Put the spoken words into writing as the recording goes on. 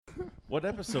What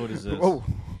episode is this? Oh,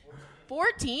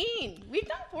 14. We've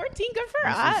done 14. Good for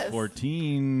This us. is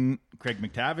 14. Craig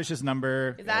McTavish's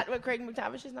number. Is that what Craig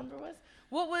McTavish's number was?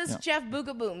 What was Jeff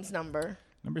Boogaboom's number?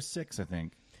 Number 6, I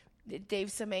think. Dave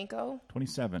Semenko?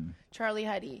 27. Charlie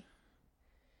Huddy?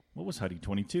 What was Huddy?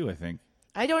 22, I think.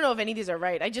 I don't know if any of these are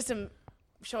right. I just am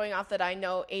showing off that I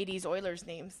know 80s Oilers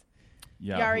names.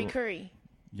 Yeah. Yari Curry.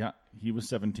 Yeah, he was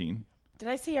 17. Did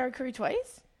I say Yari Curry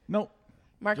twice? Nope.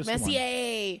 Mark Just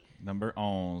Messier. Number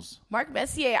 11. Mark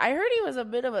Messier. I heard he was a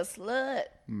bit of a slut.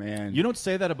 man. You don't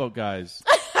say that about guys.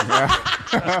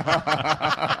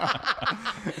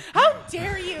 How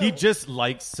dare you? He just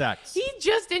likes sex. He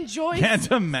just enjoys.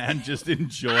 Can't a man just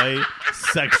enjoy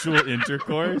sexual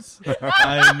intercourse?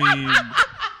 I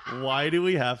mean, why do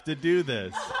we have to do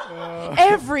this?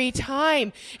 Every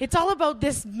time. It's all about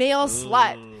this male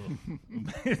slut.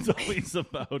 It's always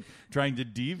about trying to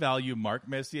devalue Mark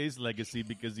Messier's legacy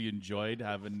because he enjoyed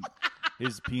having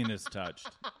his penis touched.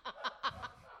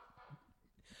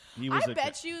 I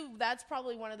bet you that's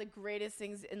probably one of the greatest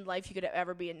things in life you could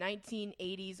ever be, a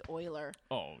 1980s Oiler.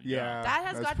 Oh, Yeah. That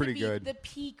has that's got to pretty be good. the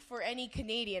peak for any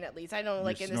Canadian, at least. I don't know, You're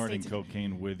like in the snorting States.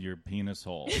 cocaine with your penis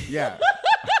hole. Yeah.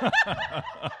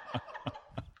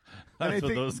 That's what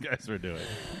think- those guys were doing.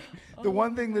 The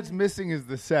one thing that's missing is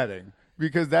the setting.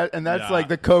 Because that's Yeah. like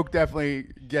the Coke definitely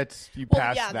gets you Well,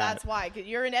 past yeah, that. that's why. 'Cause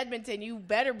you're in Edmonton. You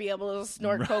better be able to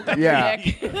snort coke up Yeah.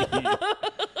 your neck.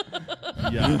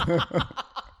 Yeah.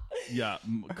 Yeah.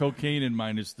 Cocaine in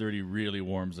minus 30 really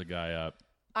warms a guy up.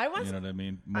 I once, You know what I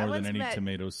mean? More once than any met-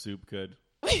 tomato soup could.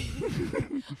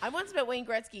 I once met Wayne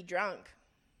Gretzky drunk.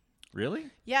 Really?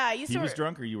 Yeah, I used He to. was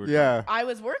drunk or you were Yeah. drunk? I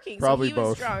was working, Probably so he was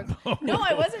both. drunk. No,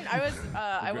 I wasn't. I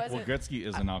Well, wasn't. Gretzky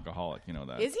is an alcoholic. You know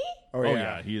that. Is he? Oh, Oh,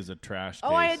 yeah. yeah. He is a trash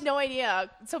Oh, I case. had no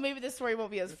idea. So maybe this story won't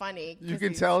be as funny. You 'cause can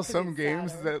he's- tell 'cause some he's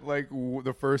games sadder. that like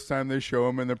the first time they show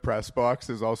him in the press box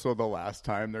is also the last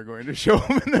time they're going to show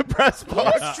him in the press He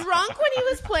box. was drunk when he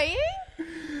was playing.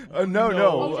 No,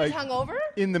 Oh, like just hungover.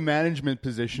 in the management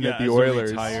position Yeah, at the as Oilers.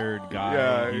 a retired guy.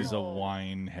 Yeah. He's a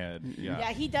wine head. Yeah.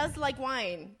 Yeah, he does like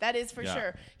wine. That is for Yeah.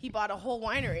 sure. He bought a whole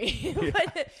winery.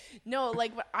 But no,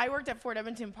 like I worked at Fort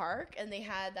Edmonton Park, and they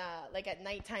had like at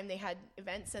nighttime they had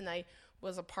events, and I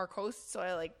was a park host, so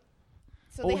I like.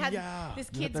 So they Oh, had yeah. this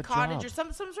You had kid's that cottage job.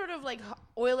 or some sort of like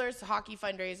Oilers hockey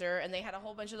fundraiser, and they had a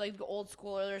whole bunch of like old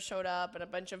school Oilers showed up, and a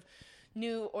bunch of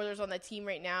new Oilers on the team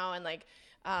right now, and like.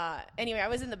 Anyway, I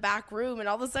was in the back room, and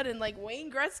all of a sudden, like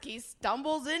Wayne Gretzky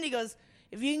stumbles in. He goes,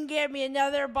 "If you can get me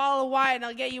another bottle of wine,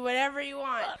 I'll get you whatever you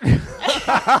want."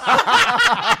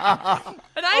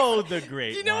 And I, The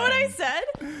great. you know what I said?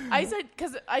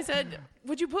 I said,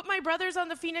 "Would you put my brothers on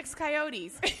the Phoenix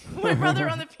Coyotes? My brother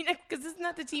on the Phoenix, because isn't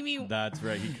that the team he?" That's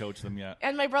right. He coached them. Yeah.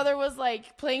 And my brother was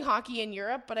like playing hockey in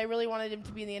Europe, but I really wanted him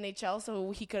to be in the NHL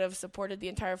so he could have supported the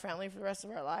entire family for the rest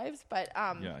of our lives. But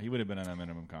Yeah. He would have been on a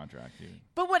minimum contract. Even.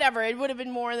 but whatever, it would have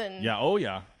been more than Yeah. Oh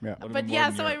yeah. Yeah. Would've But been more yeah,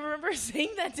 than so I your- remember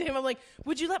saying that to him. I'm like,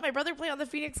 "Would you let my brother play on the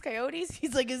Phoenix Coyotes?"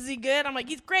 He's like, "Is he good?" I'm like,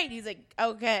 "He's great." He's like,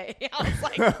 "Okay." I was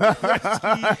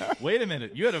like, Wait a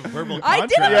minute. You had a verbal "I contract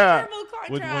did have Yeah. a verbal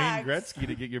contract with Wayne Gretzky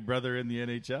to get your brother in the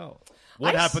NHL.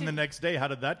 What I happened should- the next day? How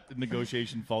did that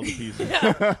negotiation fall to pieces?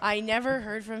 I never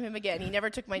heard from him again. He never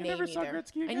took my name never saw either.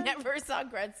 Gretzky I again? never saw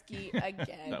Gretzky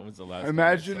again. That was the last.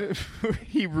 Imagine time I saw if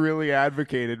he really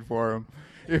advocated for him.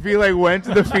 If he like went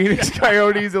to the Phoenix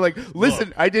Coyotes and like,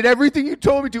 listen, I did everything you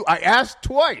told me to. I asked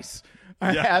twice.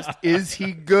 I Yeah. asked, is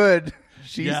he good?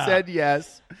 She Yeah. said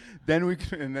yes. Then we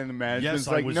could, and then the management's Yes,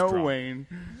 I like, was no, drunk. Wayne.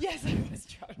 Yes, I was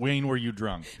drunk. Wayne, were you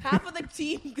drunk? Half of the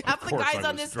team, half of the course guys I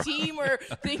on was this drunk. team were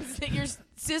things that your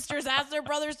sisters asked their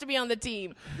brothers to be on the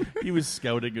team. He was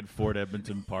scouting at Fort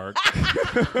Edmonton Park,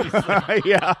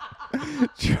 Yeah.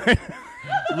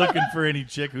 looking for any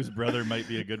chick whose brother might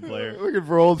be a good player. Looking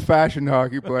for old-fashioned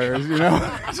hockey players, you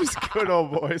know? Just good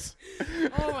old boys.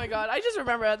 Oh my god, I just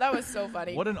remember that. That was so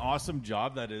funny. What an awesome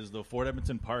job that is, though. Fort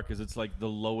Edmonton Park is it's like the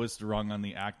lowest rung on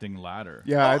the acting ladder.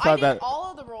 Yeah, I I thought did that.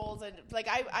 all of the roles, and like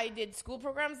I did school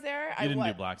programs there. You I didn't do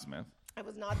was blacksmith. I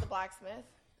was not the blacksmith.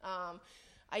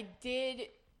 I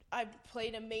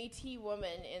played a Métis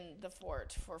woman in the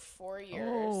fort for 4 years.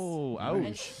 Oh, And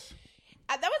ouch.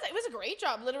 it was a great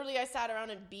job. Literally, I sat around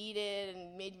and beaded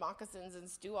and made moccasins and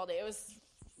stew all day. It was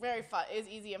very fun. It was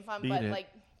easy and fun, but Beat it. like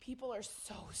people are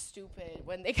so stupid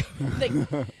when they come. Like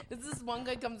this one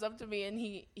guy comes up to me and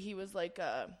he was like,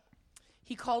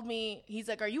 he called me. He's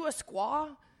like, "Are you a squaw?"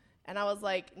 And I was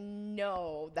like,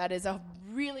 "No, that is a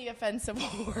really offensive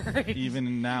word."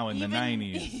 Even now in the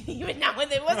 90s. Even now,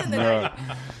 when it wasn't the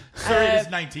 90s. Sir, it is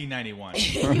 1991.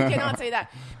 You cannot say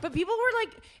that. But people were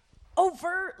like,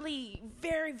 overtly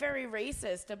very, very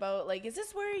racist about, like, is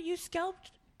this where you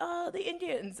scalped the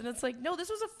Indians? And it's like, no, this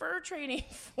was a fur training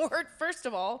fort, first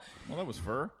of all. Well, that was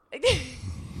fur.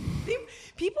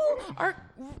 People are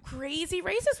crazy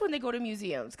racist when they go to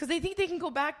museums because they think they can go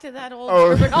back to that old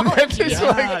Oh, terminology. that's just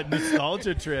Yeah,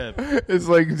 nostalgia trip. It's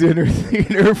like dinner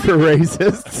theater for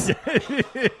racists.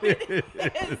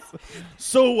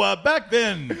 So back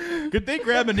then, could they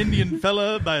grab an Indian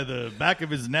fella by the back of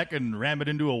his neck and ram it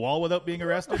into a wall without being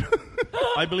arrested?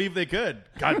 I believe they could.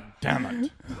 God damn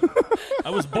it. I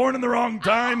was born in the wrong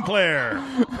time, Claire.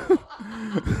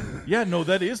 Yeah, no,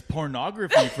 that is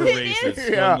pornography for racists. is.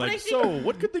 Yeah. I'm like, so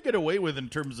what could they get away with in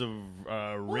terms of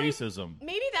racism?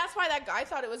 Maybe that's why that guy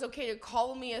thought it was okay to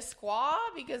call me a squaw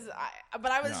because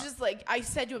I was just like, I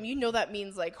said to him, you know that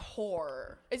means like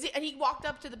whore. And he walked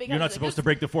up to the big You're house. not supposed to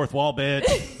break the fourth wall, bitch.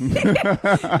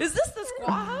 Is this the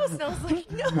squaw house? And I was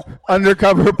like, no.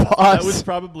 Undercover boss. That was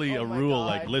probably a Oh my rule. God.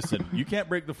 Like, listen, you can't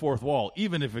break the fourth wall,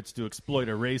 even if it's to exploit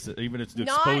a racist, even if it's to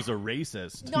Not- expose a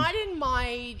racist. Not in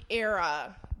my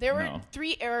era. There were No.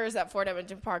 3 eras at Fort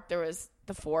Edmonton Park. There was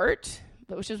the fort,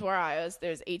 which is where I was.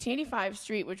 There's 1885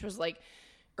 Street, which was like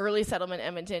early settlement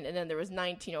Edmonton, and then there was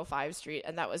 1905 Street,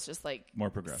 and that was just like More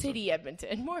progressive. city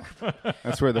Edmonton. More.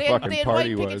 That's where the they had fucking white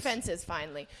party picket was. fences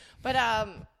finally, but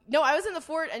no, I was in the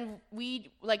fort, and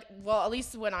we at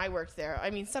least when I worked there. I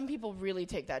mean, some people really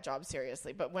take that job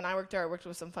seriously, but when I worked there, I worked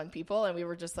with some fun people, and we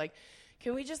were just like,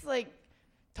 can we just like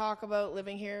talk about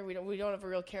living here? We don't have a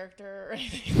real character or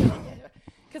anything.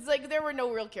 Because like there were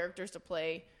no real characters to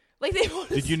play. Like they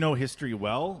Did you know history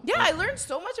well? Yeah, I learned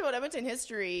so much about Edmonton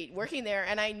history working there,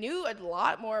 and I knew a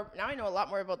lot more. Now I know a lot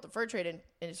more about the fur trade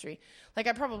industry. Like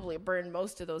I probably burned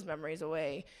most of those memories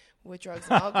away with drugs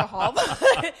and alcohol,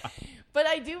 but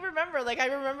I do remember. Like I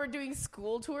remember doing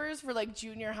school tours for like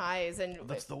junior highs, and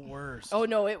That's the worst. oh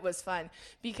no, it was fun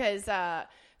because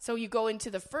so you go into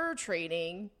the fur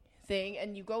trading thing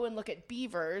and you go and look at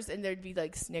beavers and there'd be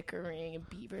like snickering and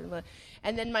beaver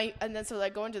and then so I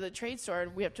go into the trade store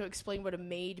and we have to explain what a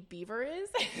made beaver is.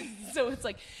 So it's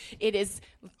like it is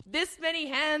this many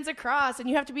hands across and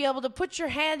you have to be able to put your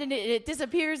hand in it and it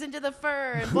disappears into the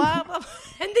fur and blah blah, blah.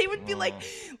 And they would be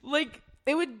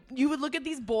you would look at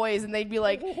these boys and they'd be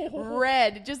like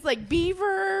red, just like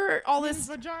beaver, all this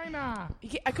Vagina.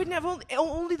 I couldn't have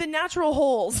only the natural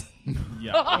holes.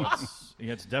 Yeah,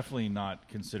 it's definitely not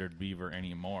considered beaver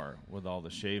anymore with all the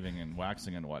shaving and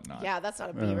waxing and whatnot. Yeah, that's not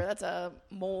a beaver. That's a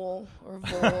mole or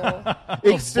vole.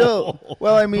 It's still,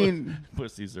 well, I mean,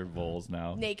 Pussies are voles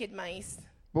now. Naked mice.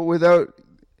 but without,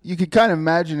 you could kind of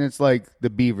imagine it's like the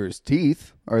beaver's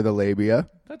teeth or the labia,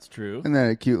 That's true. and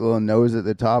then a cute little nose at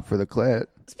the top for the clit.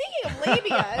 Speaking of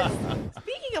labias,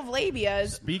 Speaking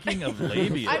of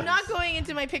labia, I'm not going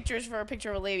into my pictures for a picture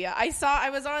of a labia. I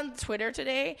was on Twitter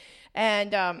today,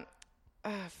 and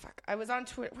I was on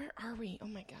Twitter. Where are we? Oh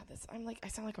my god, I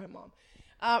sound like my mom.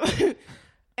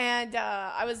 And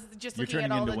I was just You're looking turning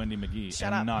at all into the. Wendy McGee. Shut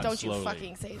and up! Not Don't slowly. you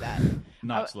fucking say that.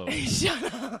 Not slowly. Shut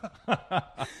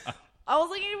up. I was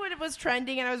looking at what was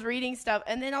trending and I was reading stuff,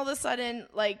 and then all of a sudden,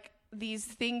 like these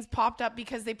things popped up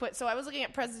because they put. So I was looking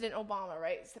at President Obama,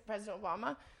 right? President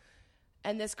Obama,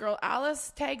 and this girl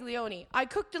Alice Taglioni. I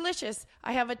cook delicious.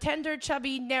 I have a tender,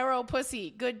 chubby, narrow pussy.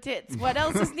 Good tits. What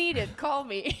else is needed? Call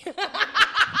me.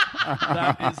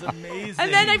 That is amazing.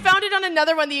 And then I found it on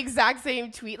another one, the exact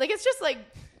same tweet. Like it's just like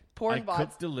porn I bots.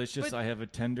 cook delicious. But- I have a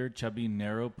tender, chubby,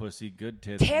 narrow pussy. Good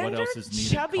tits. Tender, what else is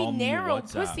needed? chubby, Call me narrow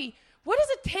WhatsApp. pussy. What is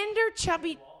a tender,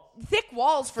 chubby, thick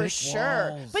walls for Thick sure,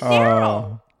 walls. but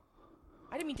narrow.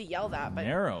 I didn't mean to yell that, but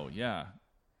Narrow, yeah.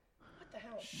 what the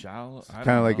hell? Shallow. Kind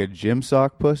of like a gym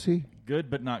sock pussy. good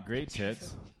but not great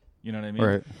tits. You know what I mean?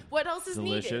 Right. What else is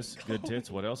Delicious, needed? good tits.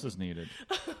 What else is needed?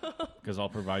 Because I'll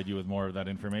provide you with more of that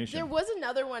information. There was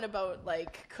another one about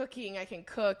like cooking. I can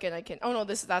cook and I can. Oh no,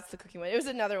 that's the cooking one. It was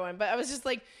another one, but I was just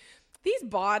like, these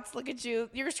bots. Look at you.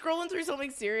 You're scrolling through something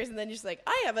serious, and then you're just like,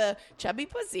 I have a chubby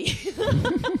pussy.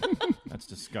 That's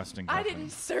disgusting. I Catherine.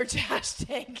 didn't search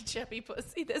hashtag chubby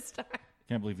pussy this time.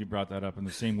 Can't believe you brought that up in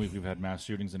the same week we've had mass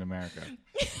shootings in America.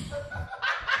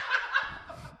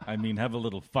 I mean, have a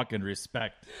little fucking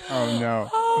respect. Oh no.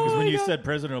 Because when you said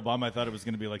President Obama, I thought it was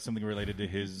going to be like something related to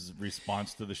his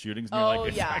response to the shootings. And you're Oh, like,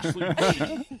 it's yeah.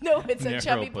 actually No, it's Narrow a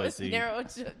chubby pussy. narrow,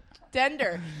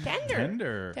 tender,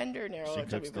 tender. narrow, She chubby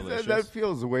cooks pussy. delicious. That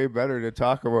feels way better to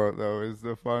talk about though. Is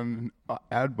the fun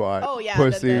ad bot? Oh yeah,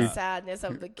 pussy. the sadness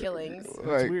of the killings. It's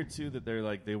Like, weird too that they're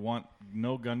like they want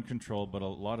no gun control, but a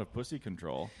lot of pussy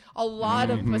control, A lot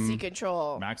of pussy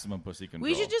control. maximum pussy control.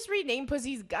 We should just rename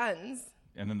pussies guns.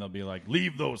 And then they'll be like,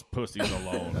 leave those pussies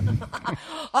alone.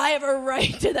 I have a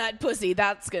right to that pussy.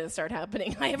 That's going to start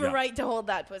happening. I have a Yeah. right to hold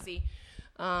that pussy.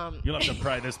 You'll have to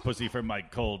pry this pussy from my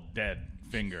cold, dead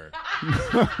finger.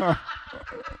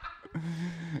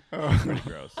 Pretty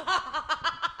gross.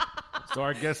 So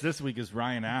our guest this week is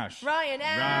Ryan Ash. Ryan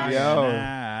Ash. Ryan Yo.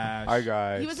 Ash. Hi,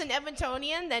 guys. He was an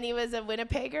Edmontonian, then he was a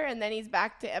Winnipegger, and then he's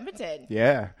back to Edmonton.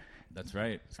 Yeah. That's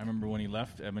right. I remember when he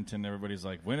left Edmonton, everybody's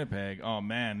like, Winnipeg, oh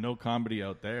man, no comedy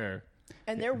out there.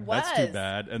 And there was. That's too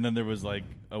bad. And then there was like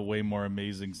a way more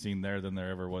amazing scene there than there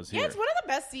ever was here. Yeah, it's one of the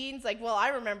best scenes. Like, well, I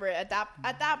remember it at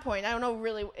that point. I don't know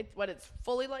really what it's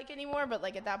fully like anymore, but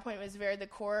like at that point, it was very the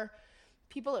core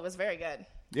people. It was very good.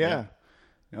 Yeah.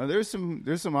 No, there's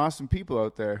some awesome people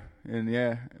out there, and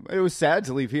yeah, it was sad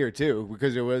to leave here too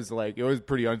because it was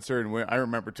pretty uncertain. I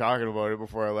remember talking about it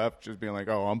before I left, just being like,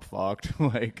 "Oh, I'm fucked."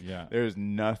 Like, Yeah. there's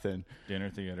nothing. Dinner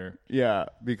theater. Yeah,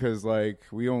 because like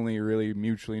we only really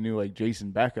mutually knew like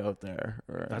Jason Beck out there.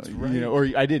 Or, That's like, right. You know, or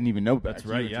I didn't even know Beck. That's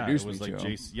You right. Yeah, introduced it was me like to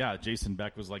him. Jason. Yeah, Jason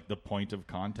Beck was like the point of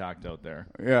contact out there.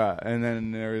 Yeah, and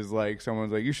then there was like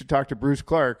someone's like, "You should talk to Bruce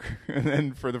Clark," and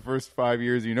then for the first 5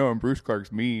 years, you know him, Bruce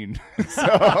Clark's mean.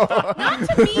 So Not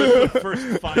to me. The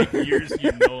first 5 years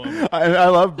you know him. I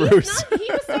love Bruce.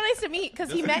 He was so nice to me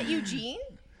because he met Eugene.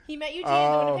 He met Eugene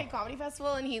at the Winnipeg Comedy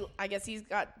Festival, and I guess he's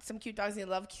got some cute dogs, and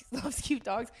he loves cute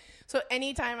dogs. So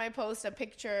anytime I post a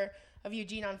picture of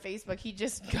Eugene on Facebook, he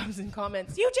just comes and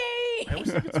comments, I Eugene!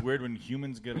 always think it's weird when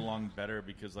humans get along better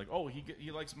because, like, oh, he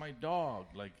likes my dog.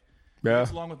 Like, he Yeah.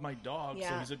 gets along with my dog, so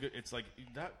Yeah. he's a good. It's like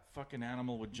that fucking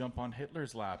animal would jump on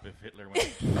Hitler's lap if Hitler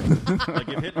went. Like,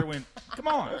 if Hitler went, come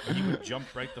on, he would jump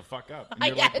right the fuck up. And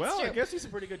you're Yeah, like, it's well, I true. guess he's a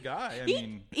pretty good guy. I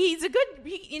mean, He's a good,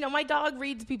 my dog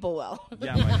reads people well.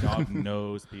 yeah, my dog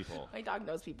knows people. My dog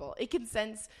knows people. It can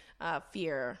sense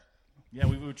fear. Yeah,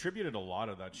 we've attributed a lot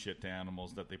of that shit to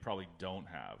animals that they probably don't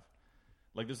have.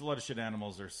 Like, there's a lot of shit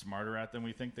animals are smarter at than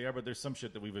we think they are, but there's some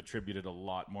shit that we've attributed a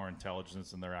lot more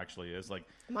intelligence than there actually is. Like,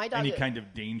 My dog any is- kind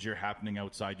of danger happening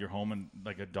outside your home, and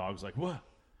like a dog's like, what?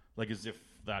 Like, as if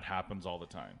that happens all the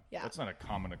time. Yeah. That's not a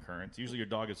common occurrence. Usually your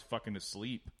dog is fucking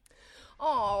asleep.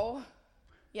 Oh.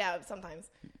 Yeah, sometimes.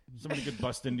 Somebody could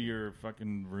bust into your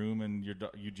fucking room, and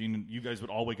Eugene and you guys would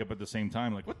all wake up at the same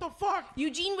time. Like, what the fuck?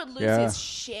 Eugene would lose Yeah. his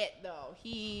shit though.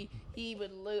 He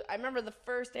would lose. I remember the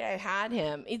first day I had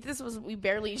him. I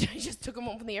just took him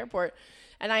home from the airport,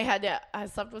 and I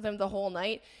slept with him the whole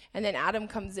night. And then Adam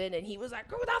comes in, and he was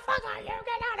like, "Who the fuck are you? Get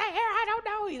out of here! I don't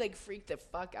know." He like freaked the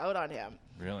fuck out on him.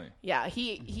 Really? Yeah,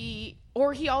 he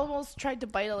almost tried to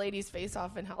bite a lady's face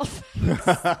off in Halifax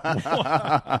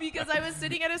because I was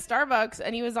sitting at a Starbucks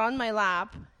and he was on my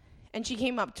lap, and she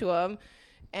came up to him,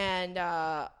 and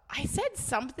I said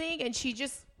something, and she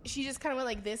just kind of went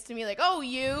like this to me, like, "Oh,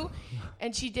 you,"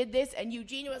 and she did this, and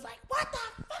Eugene was like, "What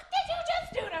the fuck did you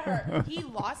just do to her?" He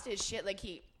lost his shit, like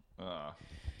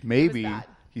Maybe bad.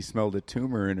 he smelled a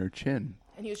tumor in her chin.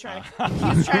 and he was trying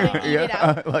to eat it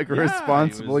out. Like a Yeah,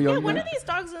 responsible he was- Yeah, young when man. are these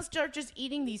dogs gonna start just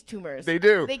eating these tumors? They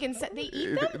do. They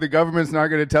eat them. The government's not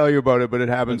going to tell you about it, but it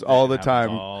happens all the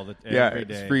time. Yeah, every it's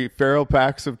day. free. Feral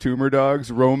packs of tumor dogs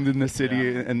roamed in the city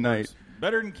Yeah. at night.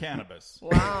 Better than cannabis.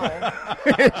 Wow.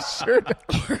 It sure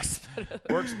does.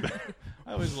 Works better.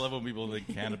 I always love when people think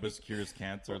cannabis cures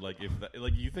cancer. Like,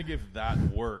 you think if that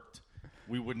worked,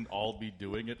 we wouldn't all be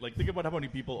doing it. Like, think about how many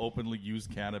people openly use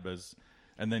cannabis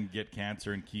and then get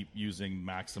cancer and keep using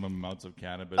maximum amounts of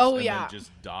cannabis and yeah. then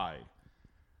just die.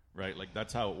 Right? Like,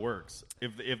 that's how it works.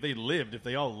 If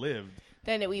they all lived,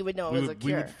 Then we would know it we was a would, we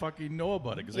cure. would fucking know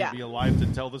about it because Yeah. they'd be alive to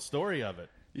tell the story of it.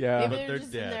 Yeah. Maybe but they're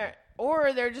just dead. in there,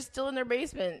 or they're just still in their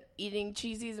basement eating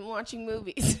cheesies and watching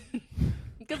movies.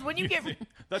 Because when you get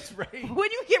That's right.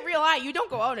 real high, you don't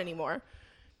go out anymore.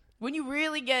 When you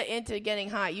really get into getting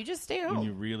high, you just stay at When home.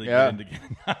 you really Yeah. get into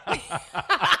getting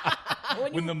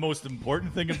When when the most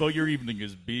important thing about your evening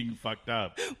is being fucked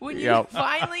up. when you Yeah.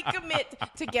 finally commit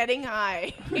to getting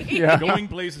high, Yeah. Going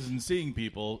places and seeing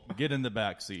people, get in the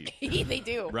back seat. they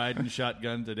do. Riding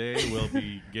shotgun today will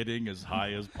be getting as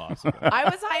high as possible. I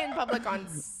was high in public on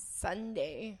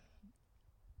Sunday.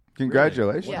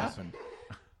 Congratulations. What Yeah. happened?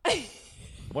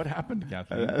 What happened,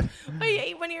 Kathleen? I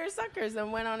ate one of your suckers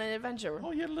and went on an adventure.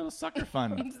 Oh, you had a little sucker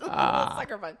fun. It's a little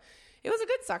sucker fun. It was a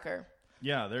good sucker.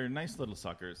 Yeah, they're nice little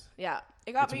suckers. Yeah,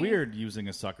 it got It's me weird using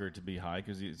a sucker to be high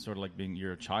because it's sort of like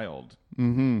you're a child.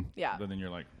 Yeah, But then you're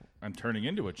like, I'm turning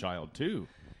into a child too.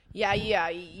 yeah.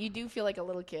 You do feel like a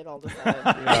little kid all the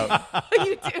time.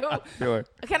 You do. Feel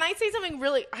like- Can I say something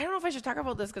really? I don't know if I should talk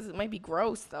about this because it might be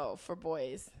gross though for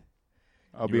boys.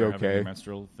 I'll You be were having okay. your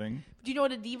menstrual thing. Do you know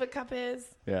what a diva cup is?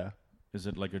 Yeah. Is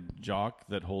it like a jock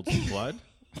that holds blood?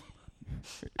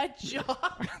 A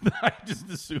jock? I just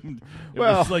assumed it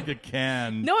Well- was like a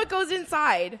can. No, it goes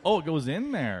inside. Oh, it goes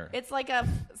in there. It's like a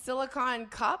silicone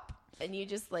cup, and you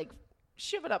just like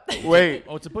shove it up there. Wait,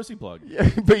 Oh, it's a pussy plug.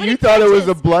 but you thought it was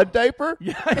a blood diaper?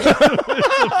 Yeah, I thought it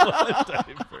was a blood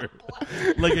diaper.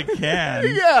 Like a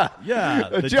can. Yeah. Yeah. A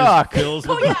that just jock. fills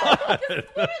Oh with yeah, because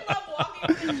women love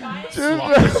walking with giant.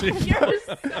 sloshing. You're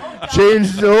so dumb.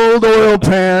 Change the old oil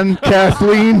pan,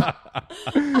 Kathleen.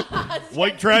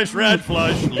 White trash rat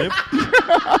flush. Lift.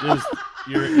 Just,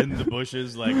 you're in the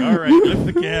bushes like, all right, lift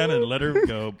the can and let her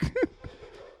go.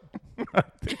 I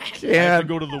have to Can.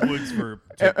 go to the woods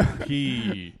to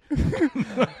pee.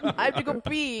 I have to go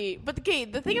pee. But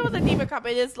the thing about the Diva Cup,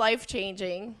 it is life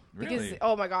changing. Because, Really?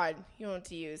 oh my God, you don't have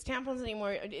to use tampons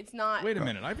anymore. It's not. Wait a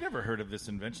minute. I've never heard of this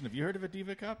invention. Have you heard of a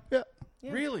Diva Cup? Yeah.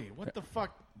 Yeah. Really? What the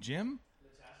fuck, Jim?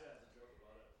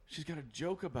 She's got a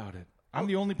joke about it. I'm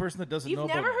the only person that doesn't know You've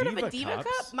about never heard Diva of a Diva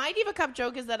Cups. Cup? My Diva Cup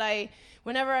joke is that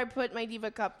whenever I put my Diva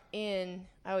Cup in,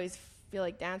 I always feel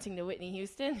like dancing to Whitney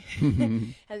Houston.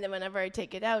 And then whenever I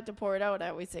take it out to pour it out, I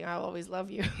always sing, I'll always love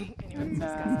you. Anyway, it's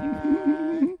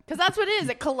disgusting. Because that's what it is.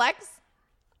 It collects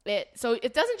it. So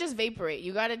it doesn't just vaporate.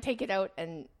 You got to take it out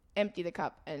and empty the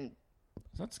cup. And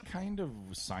That's kind of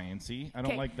sciencey. I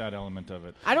don't Okay. like that element of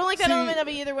it. I don't like that See- element of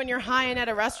it either when you're high and at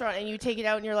a restaurant and you take it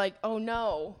out and you're like, oh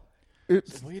no.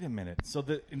 It's, Wait a minute. So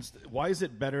why is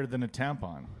it better than a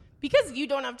tampon? Because you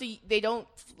don't have to,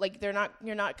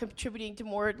 you're not contributing to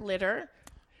more litter.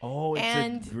 Oh, it's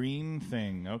And- a green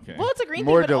thing. Okay. Well, it's a green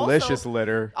more thing, but delicious also,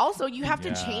 litter. Also, you have to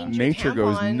Yeah. change Nature your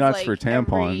goes tampons, nuts like, for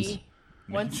tampons. every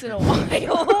once in a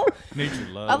while. Nature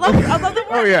love. I love that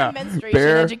we're Oh, yeah. having menstruation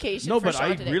Bear. education No, for but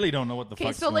Sean I today. really don't know what the Okay,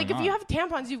 fuck's so like going if you on. have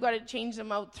tampons, you've got to change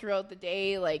them out throughout the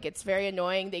day. Like it's very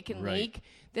annoying. They can Right. leak.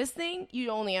 This thing, you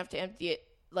only have to empty it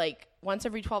like once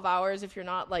every 12 hours if you're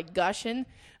not like gushing.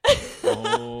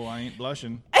 Oh, I ain't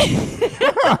blushing.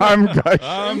 I'm gushing.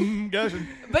 I'm gushing.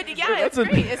 But yeah, it's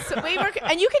great. It's way more,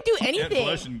 and you can do Can't anything.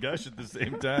 blush and gush at the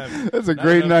same time. That's a Not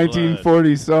great enough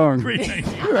 1940s song. blood. Great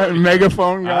 1940s. That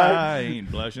megaphone guy. I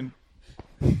ain't blushing.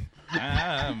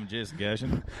 I'm just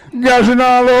gushing. Gushing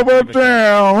all over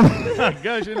town.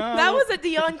 Gushing all That was a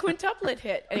Dion quintuplet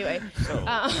hit. Anyway, So,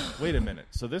 wait a minute.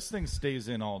 So this thing stays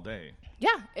in all day. yeah,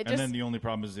 it And just then the only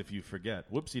problem is if you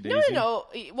forget. Whoopsie daisy. No.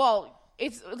 Well,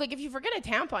 it's like if you forget a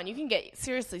tampon, you can get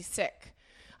seriously sick.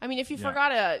 I mean, if you Yeah.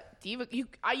 forgot a Diva, you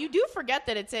do forget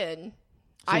that it's in.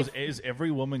 So I is every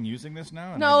woman using this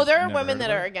now? And no, I just there are never women heard that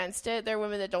of are it? against it. There are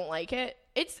women that don't like it.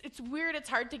 It's weird. It's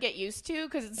hard to get used to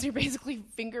because you're basically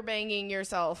finger banging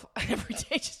yourself every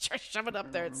day, just try to shove it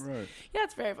up there. It's, Right. Yeah,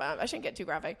 it's very fun. I shouldn't get too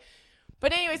graphic,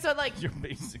 but anyway, so like, You're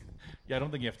basic. Yeah, I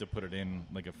don't think you have to put it in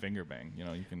like a finger bang. You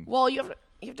know, you can. well, you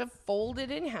have to fold it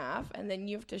in half and then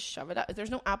you have to shove it up. There's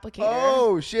no applicator.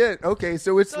 Oh shit! Okay,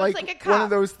 so it's So like, it's like a one cup. of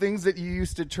those things that you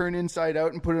used to turn inside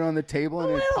out and put it on the table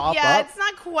and it Well, pop yeah, up. it's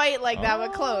not quite like that,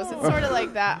 but close. It's sort of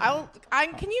like that.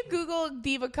 Can you Google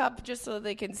Diva Cup just so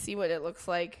they can see what it looks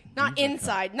like? Not Diva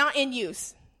inside, not in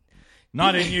use,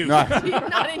 Not in you. Not-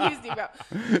 not in use Diva Cup.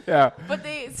 yeah. But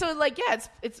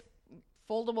it's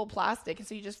foldable plastic, and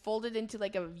so you just fold it into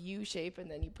like a U shape, and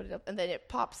then you put it up, and then it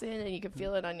pops in, and you can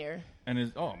feel it on your. And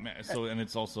it's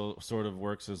it's also sort of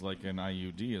works as like an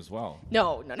IUD as well.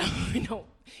 No. You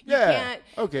Yeah. can't.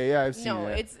 Okay. Yeah, I've seen No,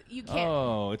 that. you can't.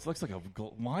 Oh, it looks like a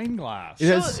wine glass. It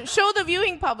has- Show the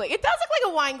viewing public. It does look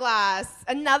like a wine glass.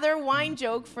 Another wine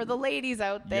joke for the ladies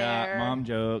out there. Yeah, mom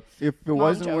joke. If it Mom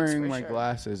wasn't jokes wearing for my sure.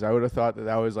 glasses, I would have thought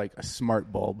that was like a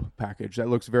smart bulb package. That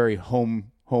looks very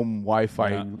home Wi-Fi.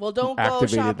 Yeah. Well, don't go activated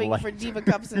shopping light. for Diva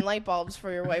cups and light bulbs for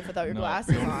your wife without your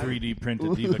glasses don't on. 3D print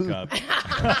a Diva cup.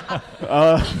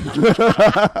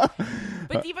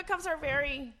 But Diva cups are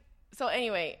very. So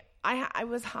anyway, I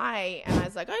was high and I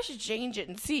was like, I should change it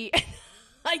and see.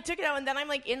 I took it out and then I'm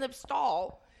like in the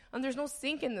stall and there's no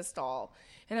sink in the stall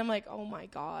and I'm like, oh my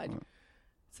god.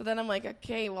 So then I'm like,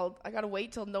 okay, well, I gotta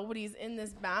wait till nobody's in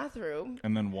this bathroom.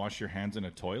 And then wash your hands in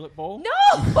a toilet bowl?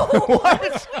 No!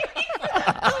 What?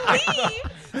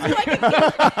 Leave! So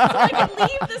I can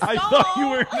leave the stall. I thought you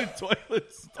were in a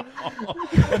toilet stall.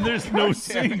 And there's no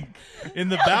sink in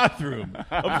the bathroom.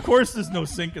 Of course there's no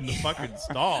sink in the fucking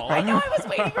stall. I know, I was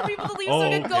waiting for people to leave so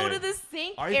I could go okay. to the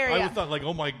sink I area. thought like,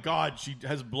 oh my god, she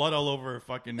has blood all over her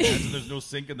fucking hands and there's no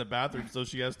sink in the bathroom, so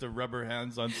she has to rub her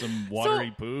hands on some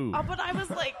watery poo. But I was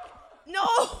like, no.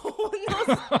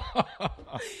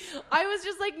 I was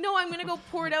just like, no, I'm going to go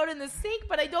pour it out in the sink,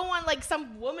 but I don't want like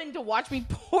some woman to watch me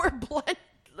pour blood.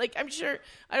 Like,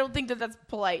 I don't think that that's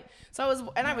polite. So I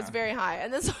was very high.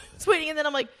 And then so I was waiting, and then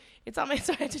I'm like, it's on my,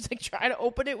 so I had to like try to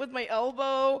open it with my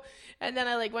elbow, and then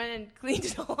I like went and cleaned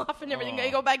it all off and everything. I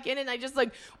go back in and I just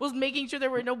like was making sure there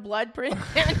were no handprints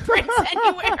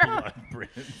anywhere.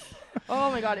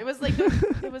 Oh my god, it was like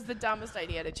it was the dumbest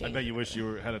idea to change. I bet you wish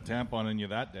you had a tampon in you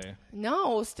that day.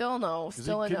 No, still no,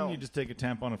 still a no. Couldn't you just take a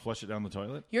tampon and flush it down the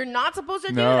toilet? You're not supposed to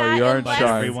do No, that you aren't, unless,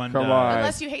 Sean. Everyone Come does. on.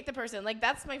 unless you hate the person. Like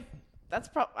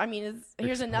I mean,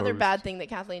 here's another Exposed. bad thing that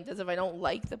Kathleen does. If I don't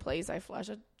like the place, I flush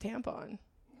a tampon.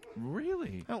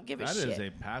 Really? I don't give a That shit. is a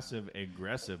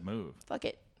passive-aggressive move. Fuck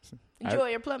it. Enjoy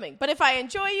your plumbing. But if I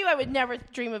enjoy you, I would never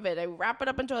dream of it. I wrap it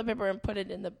up in toilet paper and put it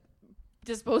in the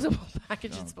disposable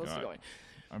package it's supposed to God. go in.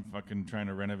 I'm fucking trying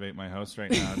to renovate my house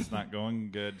right now. It's not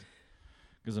going good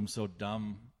because I'm so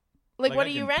dumb. Like what I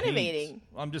are you can paint. renovating?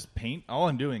 I'm just paint. All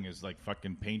I'm doing is like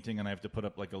fucking painting, and I have to put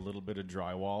up like a little bit of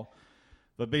drywall.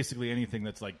 But basically anything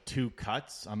that's like 2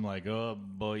 cuts, I'm like, oh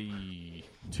boy,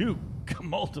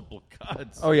 multiple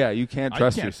cuts. Oh yeah, you can't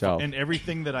trust yourself. And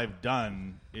everything that I've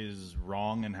done is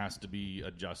wrong and has to be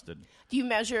adjusted. Do you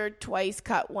measure twice,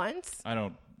 cut once?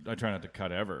 I try not to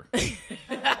cut ever.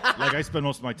 Like I spend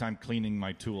most of my time cleaning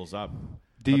my tools up.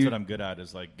 That's what I'm good at,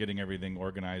 is like getting everything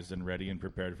organized and ready and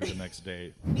prepared for the next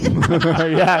day.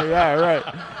 yeah,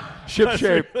 right. Ship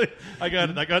shape. I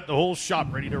got the whole shop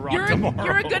ready to rock tomorrow.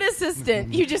 You're a good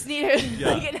assistant. You just need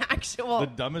like an actual. The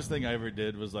dumbest thing I ever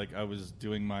did was like I was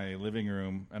doing my living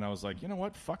room and I was like, you know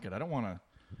what? Fuck it. I don't want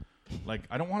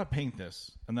to paint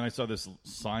this. And then I saw this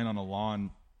sign on a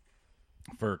lawn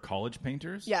for college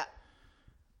painters. Yeah.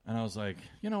 And I was like,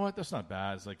 you know what? That's not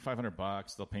bad. It's like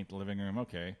 $500. They'll paint the living room.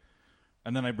 Okay.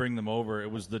 And then I bring them over.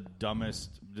 It was the dumbest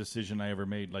decision I ever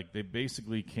made. Like they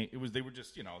basically came. They were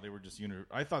just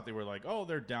I thought they were like, oh,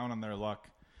 they're down on their luck.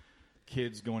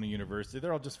 Kids going to university.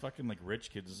 They're all just fucking like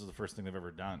rich kids. This is the first thing they've ever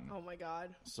done. Oh my god.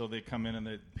 So they come in and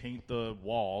they paint the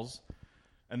walls,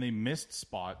 and they missed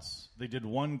spots. They did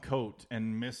one coat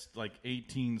and missed like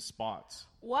 18 spots.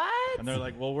 What? And they're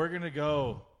like, well, we're gonna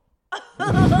go.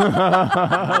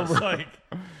 I was like,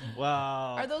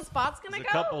 wow. Are those spots gonna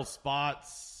There's go? a couple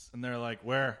spots. And they're like,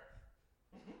 where?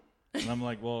 And I'm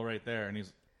like, well, right there. And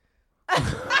he's,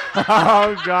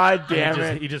 Oh god damn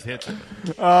it! he just hits it.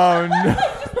 Oh no!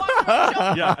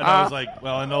 Yeah, and I was like,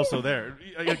 well, and also there.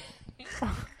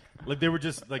 Like they were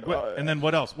just like, what? And then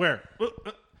what else? Where?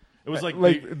 It was like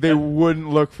They wouldn't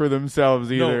look for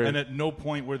themselves either. No, and at no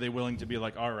point were they willing to be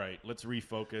like, all right, let's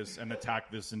refocus and attack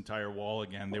this entire wall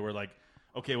again. They were like,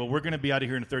 okay, well, we're going to be out of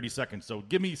here in 30 seconds, so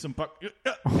give me some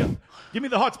give me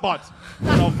the hot spots. And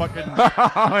I'll fucking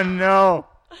Oh no!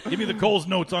 give me the Coles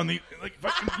notes on the like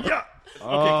fucking yeah.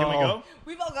 Okay, can we go?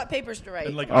 We've all got papers to write.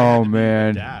 And like, I had to be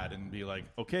man. my dad and be like,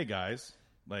 okay, guys,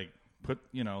 like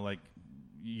like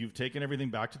you've taken everything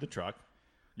back to the truck.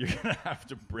 You're gonna have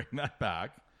to bring that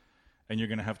back, and you're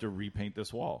gonna have to repaint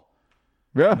this wall.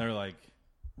 Yeah. And they're like,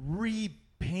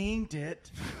 repaint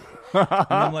it. And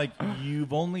I'm like,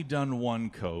 you've only done one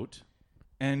coat,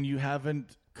 and you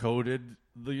haven't coated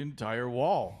the entire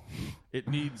wall. It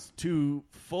needs 2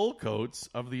 full coats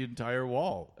of the entire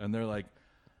wall. And they're like,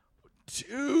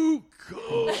 2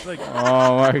 coats? Like,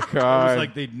 Oh my it god! was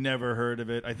like they'd never heard of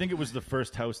it. I think it was the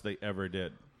first house they ever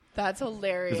did. That's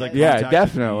hilarious. Like, Yeah,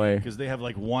 definitely. Because they have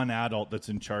like one adult that's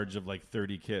in charge of like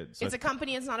 30 kids. So it's a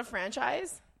company. It's not a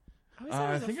franchise. I always thought it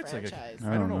I was think a it's like franchise.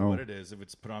 I don't know know. what it is. If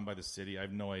it's put on by the city, I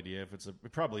have no idea. If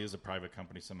it probably is a private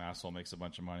company. Some asshole makes a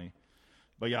bunch of money.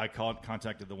 But yeah, I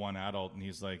contacted the one adult, and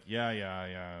he's like,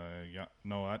 yeah.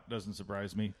 No, that doesn't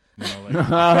surprise me. You know, like,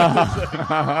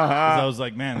 'cause I was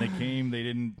like, man, they came, they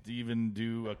didn't even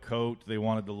do a coat. They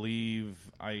wanted to leave.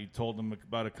 I told them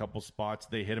about a couple spots.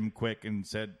 They hit him quick and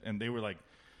said, and they were like,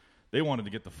 they wanted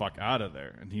to get the fuck out of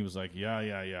there. And he was like,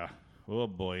 yeah. Oh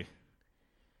boy,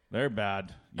 they're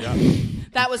bad. Yeah.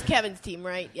 That was Kevin's team,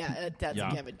 right? Yeah, that's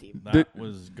Yeah. a Kevin team. That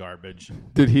was garbage.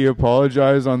 Did he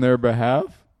apologize on their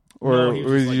behalf, or No, he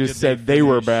was was just he like, just "Did they said they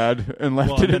were finish?" bad and left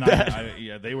Well, it and at that?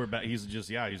 yeah, they were bad. He's just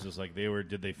like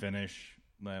did they finish?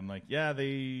 I'm like, yeah, they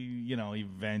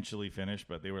eventually finished,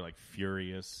 but they were like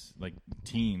furious, like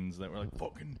teens that were like,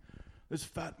 fucking, this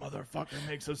fat motherfucker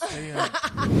makes us stay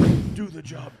and do the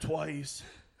job twice.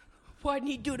 Why didn't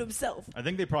he do it himself? I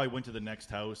think they probably went to the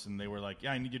next house and they were like,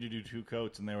 yeah, I need you to do 2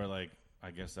 coats, and they were like, I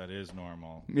guess that is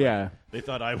normal. Yeah. They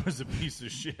thought I was a piece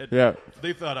of shit. Yeah.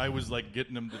 They thought I was like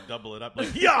getting them to double it up,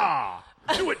 like, yeah,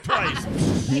 do it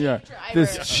twice. Yeah. Driver.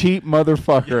 This cheap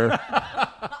motherfucker.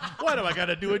 Why do I got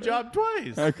to do a job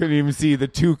twice? I couldn't even see the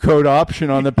 2-coat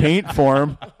option on the paint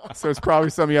form. So it's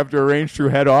probably something you have to arrange through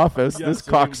head office. Yeah, this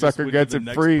so we just cocksucker went gets to it the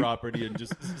next free. Property and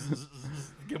just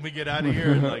can we get out of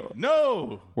here? And like,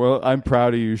 no. Well, I'm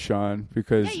proud of you, Sean,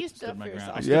 because Yeah, you stood Stood up my for ground.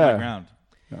 yourself. I stood Yeah. my ground.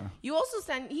 You also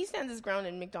he stands his ground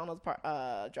in McDonald's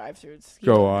drive-thrus.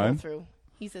 Go on. Through.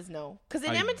 He says no. Because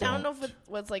in I Edmonton, I don't know don't. if it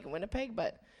was like in Winnipeg,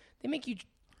 but they make you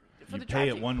for You the pay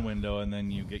drive-thru. at one window and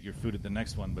then you get your food at the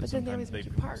next one. But then they sometimes always make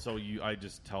you park. I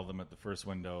just tell them at the first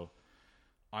window,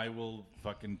 I will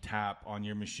fucking tap on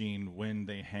your machine when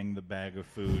they hang the bag of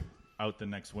food out the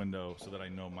next window so that I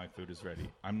know my food is ready.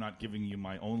 I'm not giving you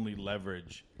my only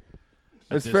leverage. at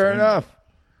That's this fair window. enough.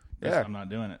 Yes, Yeah. I'm not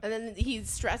doing it. And then he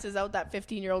stresses out that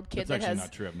 15-year-old kid It's that actually has.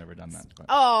 not true. I've never done that. But.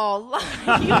 Oh,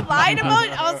 you've lied about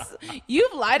us.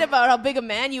 You've lied about how big a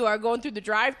man you are going through the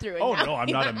drive-thru. and Oh, now- no, I'm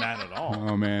not a man at all.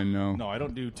 Oh man, no. No, I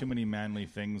don't do too many manly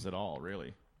things at all,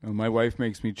 really. My wife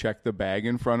makes me check the bag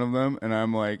in front of them, and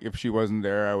I'm like, if she wasn't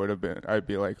there, I'd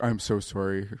be like, I'm so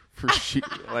sorry for she,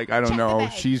 like, I don't Check the know,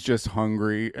 bag. she's just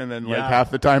hungry, and then like Yeah. half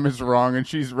the time it's wrong, and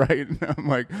she's right, and I'm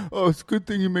like, oh, it's a good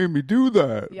thing you made me do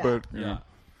that, Yeah. but Yeah.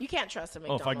 You can't trust a Oh,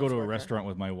 McDonald's if I go to a worker. restaurant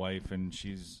with my wife and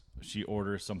she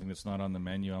orders something that's not on the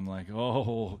menu, I'm like,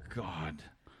 oh God,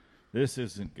 this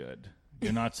isn't good.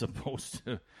 You're not supposed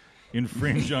to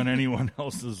infringe on anyone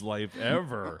else's life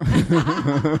ever.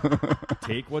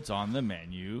 Take what's on the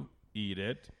menu, eat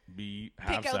it, be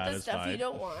half Pick out satisfied. the stuff you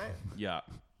don't want. Yeah.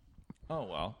 Oh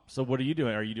well. So what are you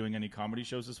doing? Are you doing any comedy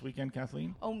shows this weekend,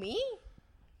 Kathleen? Oh, me?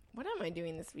 What am I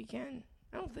doing this weekend?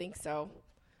 I don't think so.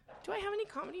 Do I have any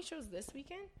comedy shows this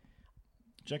weekend?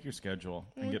 Check your schedule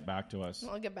and get back to us.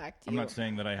 I'll get back to I'm you. not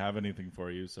saying that I have anything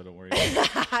for you, so don't worry.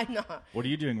 I'm not. What are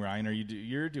you doing, Ryan? Are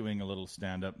you're doing a little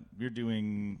stand up? You're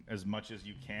doing as much as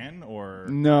you can, or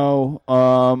no,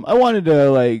 I wanted to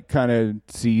like kind of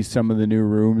see some of the new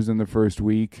rooms in the first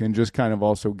week, and just kind of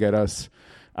also get us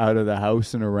out of the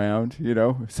house and around,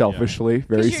 selfishly,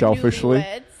 very 'Cause you're selfishly.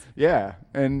 newlyweds. Yeah,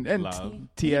 and Love. He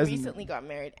T.S. recently got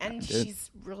married, and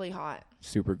she's really hot.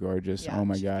 super gorgeous. Yeah, Oh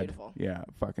my she's god. beautiful. Yeah,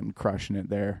 fucking crushing it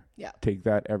there. Yeah. Take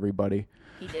that, everybody.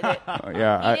 He did it.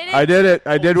 Yeah, He did I it? did it.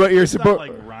 I did what you're It's not supposed.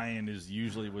 like Ryan is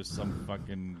usually with some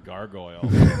fucking gargoyle.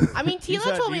 I mean, He's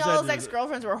Tila had- told me he's all had his the-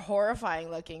 ex-girlfriins were horrifying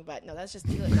looking, but no, that's just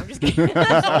Tila. No, I'm just kidding. He's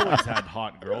always had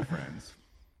hot girlfriends.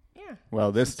 Yeah.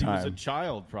 Well, this He was a time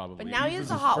child, probably. But now he was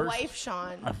has a his hot first- wife,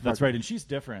 Sean. That's right, and she's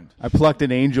different. I plucked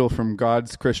an angel from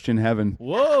God's Christian heaven.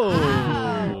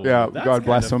 Whoa! Yeah, That's God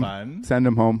bless kinda him. fun. Send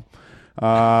him home.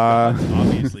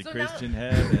 Obviously, So now- Christian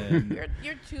heaven.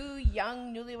 You're two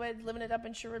young newlyweds living it up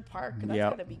in Sherwood Park. That's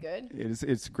Yep. gotta be good.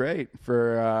 It's great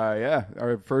for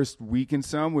our first week and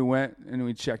some. We went and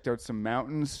we checked out some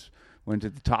mountains. Went to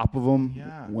the top of them.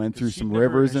 Yeah, Went 'cause through she'd some never-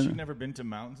 rivers Has and she never been to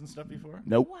mountains and stuff before?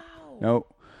 nope. Wow.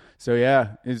 Nope. So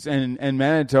yeah, it's and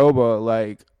Manitoba,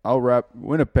 like I'll rep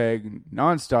Winnipeg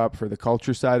nonstop for the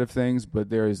culture side of things, but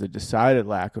there is a decided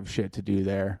lack of shit to do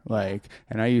there. Like,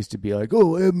 and I used to be like,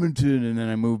 oh, Edmonton, and then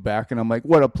I moved back, and I'm like,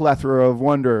 what a plethora of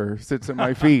wonder sits at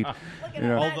my feet. Look at You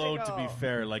know. that Although, to be magical.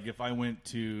 fair, like if I went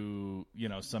to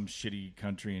some shitty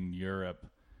country in Europe,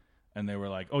 and they were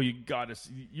like, "Oh,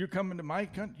 you're coming to my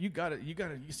country.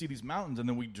 You see these mountains," and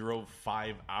then we drove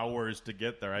 5 hours to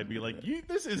get there. I'd be like,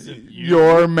 "This isn't you.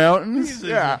 Your mountains,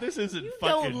 This isn't You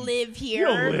fucking. don't live You here.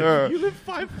 don't live. Yeah. You live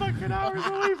 5 fucking hours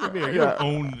away from here. You don't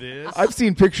own this." I've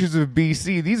seen pictures of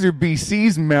BC. These are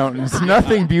BC's mountains.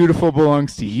 Nothing beautiful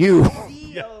belongs to you.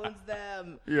 He owns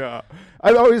them. Yeah.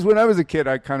 I always, when I was a kid,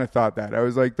 I kind of thought that. I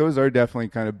was like, those are definitely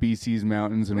kind of BC's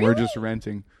mountains, and we're just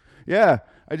renting. Yeah.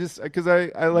 Because I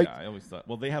like, Yeah, I always thought.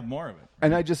 Well, they have more of it.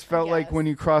 and I just felt like guess. when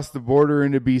you crossed the border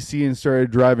into BC and started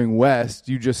driving west,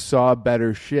 you just saw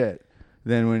better shit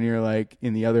than when you're like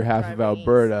in the other half of Driving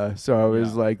Alberta. So I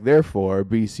was Yeah. like, therefore,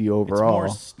 BC It's overall. more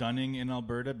stunning in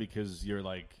Alberta because you're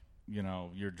like,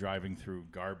 you're driving through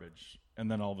garbage,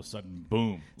 and then all of a sudden,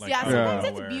 boom! Like, Yeah, out of sometimes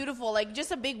nowhere. it's beautiful. Like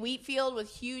just a big wheat field with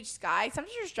huge sky.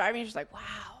 Sometimes you're just driving and you're just like, wow.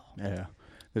 Yeah.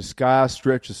 The sky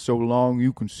stretches so long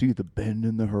you can see the bend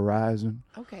in the horizon.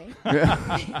 Okay.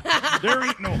 There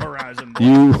ain't no horizon. boy.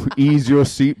 You ease your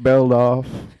seatbelt off.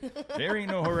 There ain't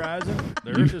no horizon.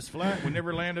 The Earth is flat. We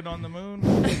never landed on the moon.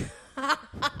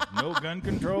 No gun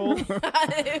control.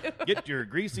 Get your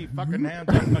greasy fucking hands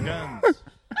off my guns.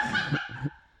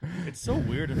 It's so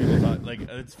weird when people talk. Like,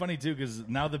 it's funny too because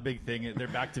now the big thing, they're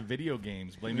back to video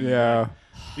games, blaming Yeah. like,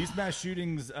 these mass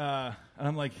shootings. And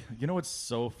I'm like, what's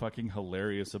so fucking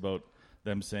hilarious about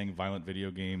them saying violent video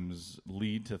games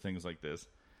lead to things like this?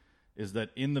 Is that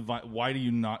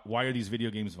why are these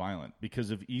video games violent? Because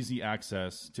of easy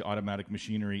access to automatic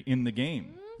machinery in the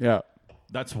game. Yeah.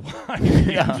 That's why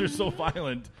games are so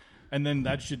violent. And then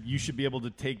you should be able to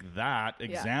take that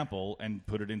example and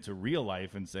put it into real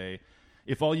life and say,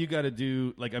 if all you got to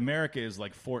do, like America is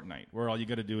like Fortnite, where all you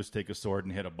got to do is take a sword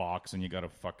and hit a box and you got a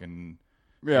fucking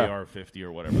Yeah. AR-50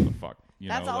 or whatever the fuck.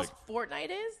 That's all like,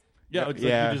 Fortnite is? Yeah, it's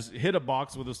Yeah. like you just hit a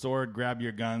box with a sword, grab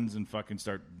your guns, and fucking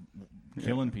start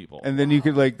killing people. And then you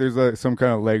could there's some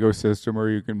kind of Lego system where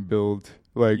you can build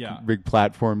big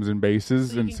platforms and bases,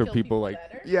 So you and can so kill people people like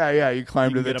better? you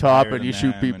climb You to can the get up top higher and you than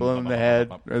shoot them people and in the head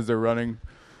blah. as they're running.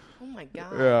 Oh my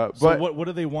god. Yeah, So but what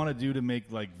do they want to do to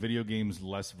make like video games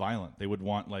less violent? They would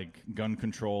want like gun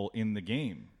control in the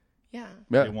game. Yeah.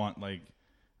 yeah. They want like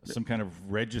some kind of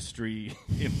registry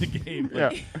in the game. Yeah.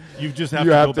 Like, you just have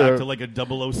You to have go back to- to like a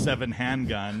 007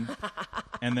 handgun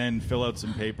and then fill out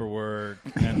some paperwork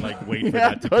and like wait for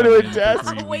that to go come to a in for test.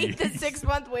 3 Wait the weeks.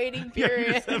 6-month waiting Yeah,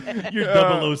 period.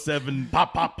 your 007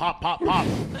 pop pop pop pop pop.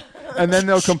 And then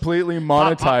they'll completely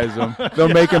monetize them. They'll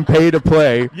make them pay to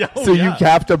play. Yeah, oh, so yeah. you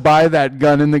have to buy that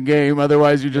gun in the game.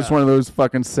 Otherwise, you're just one of those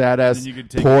fucking sad-ass, Then you could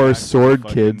take it poor back to the sword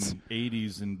fucking kids.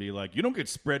 80s and be like, you don't get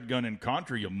spread gun in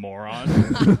Contra, you moron.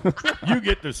 You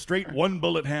get the straight one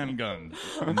bullet handgun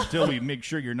until we make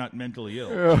sure you're not mentally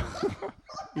ill.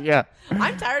 Yeah.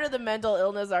 I'm tired of the mental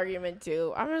illness argument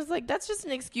too. I'm just like, that's just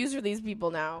an excuse for these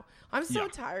people now. I'm so Yeah.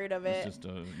 tired of it. It's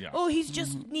just yeah. Oh, he's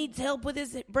just needs help with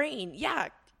his brain. Yeah,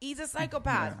 he's a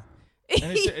psychopath.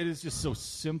 And it is just so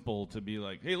simple to be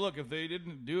like, hey, look, if they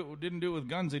didn't do it with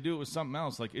guns, they do it with something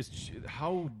else. Like,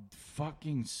 how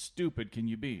fucking stupid can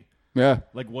you be? Yeah.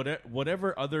 Like,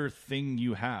 whatever other thing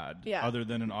you had, Yeah. other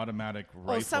than an automatic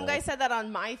rifle. Oh, some guy said that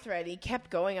on my thread. He kept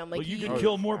going. I'm like, Well, you you can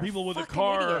kill more are people with a fucking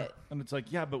car, idiot. and it's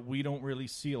like, yeah, but we don't really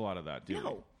see a lot of that, do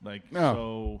No. we? Like, No.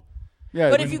 so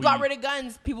Yeah. But when if you got we- rid of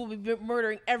guns, people would be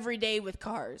murdering every day with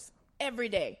cars. Every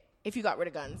day. If you got rid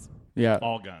of guns. yeah.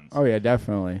 all guns. Oh, yeah,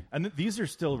 definitely. And these are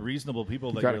still reasonable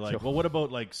people that gotta you're like, kill. well, what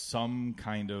about like some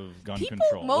kind of gun People,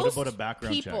 control? What most about a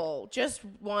background check? people just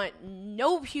want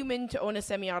no human to own a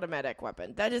semi-automatic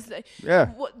weapon. That is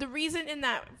Yeah. the reason in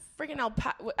that freaking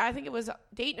I think it was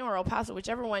Dayton or El Paso,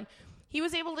 whichever one, he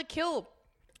was able to kill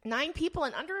 9 people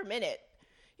in under a minute.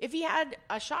 If he had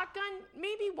a shotgun,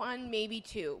 maybe 1, maybe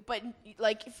 2, but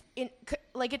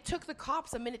like it took the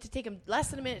cops less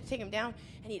than a minute to take him down,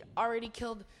 and he'd already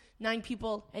killed 9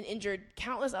 people and injured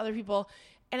countless other people.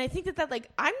 And I think that like,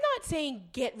 I'm not saying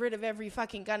get rid of every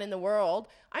fucking gun in the world.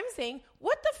 I'm saying,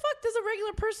 what the fuck does a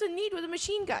regular person need with a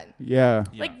machine gun? Yeah.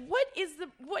 Yeah. Like,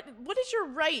 what is your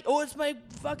right? Oh, it's my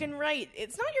fucking right.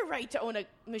 It's not your right to own a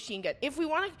machine gun. If we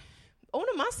want to own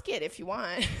a musket, if you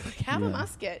want, like, have a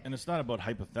musket. And it's not about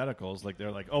hypotheticals. Like,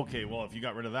 they're like, okay, well, if you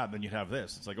got rid of that, then you'd have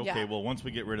this. It's like, okay, Yeah. well, once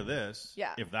we get rid of this,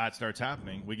 Yeah. if that starts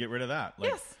happening, we get rid of that. Like,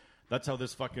 Yes. That's how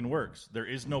this fucking works. There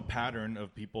is no pattern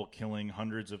of people killing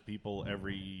hundreds of people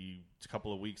every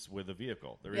couple of weeks with a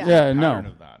vehicle. There is Yeah. Yeah, no pattern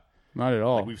no. of that. Not at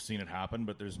all. Like, we've seen it happen,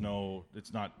 but it's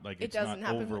not like It it's doesn't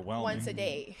not happen overwhelming. once a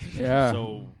day. yeah.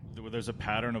 So there's a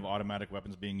pattern of automatic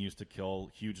weapons being used to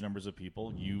kill huge numbers of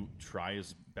people. You try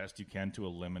as best you can to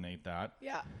eliminate that.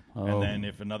 Yeah. Oh. And then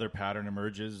if another pattern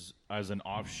emerges as an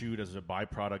offshoot, as a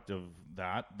byproduct of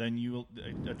that, then you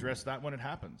address that when it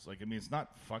happens. Like, I mean, it's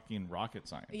not fucking rocket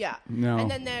science. Yeah. No.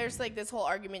 And then there's like this whole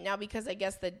argument now because I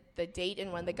guess the date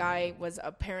and when the guy was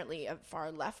apparently a far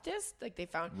leftist, like they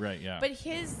found. Right, yeah. But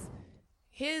his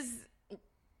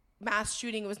mass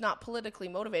shooting was not politically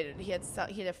motivated. He had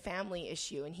a family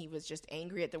issue and he was just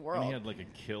angry at the world. And he had like a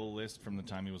kill list from the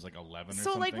time he was like 11 or So,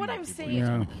 something. like, what I'm people saying- he was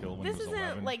gonna kill when This he was isn't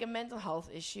 11. like a mental health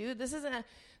issue. This is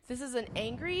an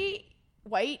angry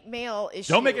white male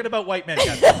issue. Don't make it about white men,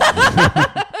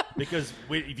 guys. Because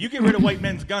if you get rid of white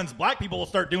men's guns, black people will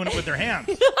start doing it with their hands.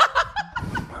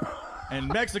 And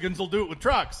Mexicans will do it with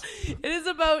trucks. It is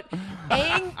about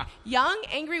young,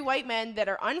 angry white men that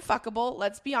are unfuckable.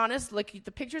 Let's be honest. Look at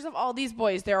the pictures of all these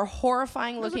boys. They're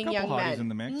horrifying There's a looking couple young hotties men. in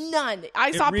the mix. None. I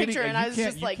It saw a really- picture and you I was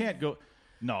can't- just like, you can't go.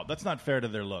 No, that's not fair to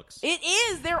their looks. it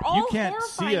is. They're all You can't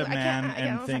horrifying. see a I can't- man I don't know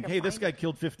and if I think, can "Hey, this find guy it.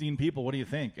 killed 15 people. What do you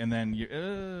think?" And then you,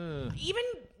 Even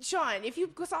Sean, if you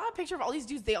saw a picture of all these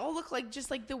dudes, they all look like just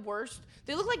like the worst.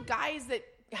 They look like guys that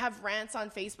have rants on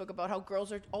Facebook about how girls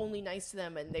are only nice to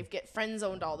them and they get friend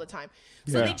zoned all the time.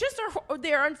 So Yeah. they just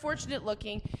they're unfortunate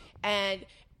looking and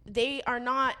they are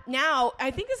not now. I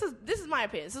think this is my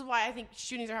opinion. This is why I think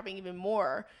shootings are happening even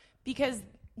more because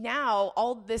now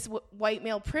all this white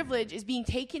male privilege is being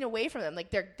taken away from them. Like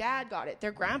their dad got it,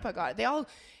 their grandpa got it.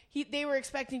 They were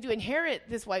expecting to inherit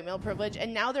this white male privilege,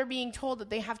 and now they're being told that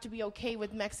they have to be okay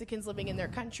with Mexicans living in their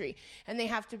country, and they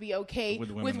have to be okay With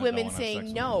women with that don't women wanna have sex saying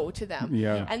with no to them.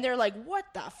 Yeah. And they're like, what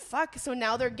the fuck? So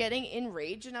now they're getting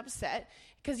enraged and upset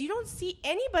because you don't see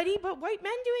anybody but white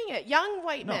men doing it, young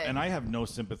white no. men. And I have no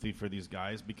sympathy for these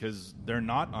guys because they're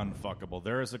not unfuckable.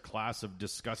 There is a class of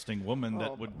disgusting women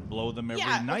that would blow them every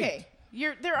night. okay.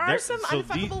 There are some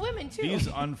unfuckable women, too. These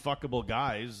unfuckable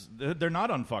guys, they're not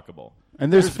unfuckable.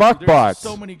 And there's fuck bots.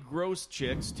 So many gross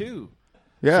chicks too.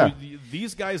 Yeah. So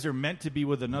these guys are meant to be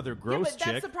with another gross but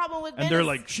that's chick. the problem with men and they're is-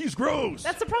 like, she's gross.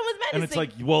 That's the problem with men. and is it's they-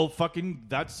 like, well, fucking,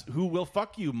 that's who will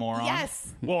fuck you, moron.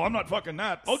 Yes. Well, I'm not fucking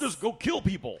that. I'll just go kill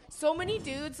people. so many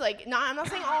dudes, like, I'm not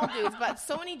saying all dudes, but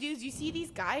so many dudes, you see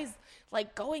these guys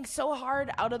like going so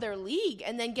hard out of their league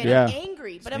and then getting Yeah.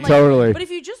 angry. But I'm Totally. like, but if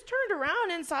you just turned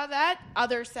around and saw that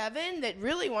other 7 that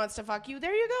really wants to fuck you,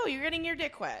 there you go. You're getting your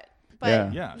dick wet.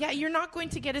 But Yeah. Yeah. you're not going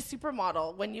to get a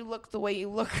supermodel when you look the way you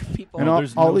look, people. And Well, all-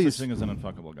 there's all no these- such thing as an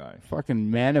unfuckable guy.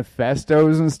 Fucking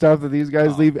manifestos and stuff that these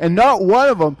guys leave, and not one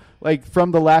of them, like,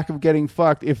 from the lack of getting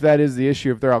fucked, if that is the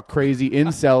issue, if they're all crazy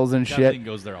incels and shit. Kathleen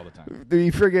goes there all the time. The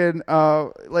friggin'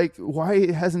 like,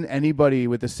 why hasn't anybody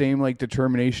with the same like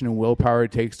determination and willpower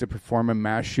it takes to perform a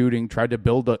mass shooting tried to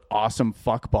build an awesome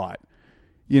fuck bot?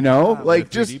 You know, like,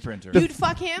 With a 3D just printer. You'd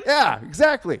fuck him? yeah,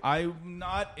 exactly. I'm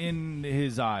not in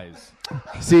his eyes.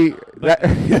 See that.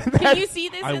 Can you see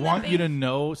this? I in want the you to thing?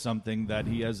 know something, that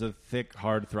he has a thick,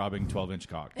 hard, throbbing 12-inch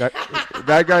cock.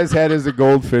 that guy's head is a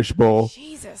goldfish bowl.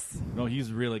 Jesus. No,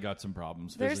 he's really got some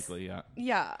problems There's- physically, yeah.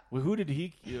 Yeah. Well, who did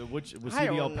he, which, was I he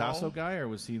the El don't Paso know. guy, or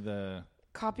was he the...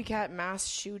 Copycat mass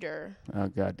shooter Oh,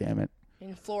 god damn it.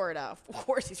 in Florida. Of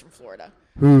course he's from Florida.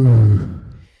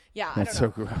 Yeah, That's I so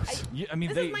don't know. gross. Yeah, I mean,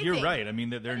 This is my you're thing. right. I mean,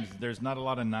 there's not a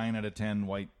lot of 9 out of 10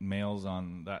 white males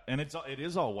on that, and it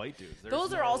is all white dudes. There's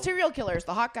Those are no- all serial killers.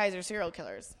 The hot guys are serial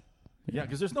killers. Yeah,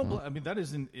 because there's no. I mean, that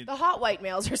isn't. The hot white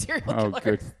males are serial Oh, killers.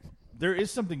 good. There is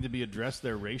something to be addressed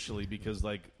there racially, because,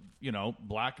 like, you know,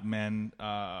 black men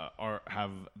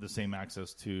have the same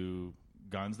access to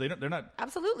guns. They're not.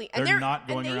 Absolutely. They're And not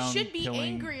going and they around should be killing-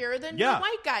 angrier than Yeah. the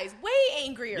white guys. Way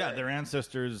angrier. Yeah, their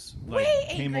ancestors like Way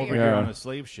came angrier. over here Yeah. on a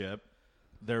slave ship.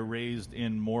 They're raised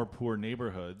in more poor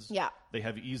neighborhoods. Yeah. They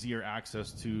have easier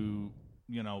access to,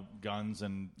 you know, guns,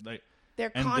 and They're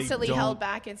and they constantly don't- held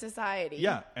back in society.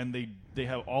 Yeah, and they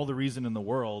have all the reason in the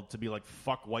world to be like,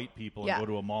 fuck white people and Yeah. go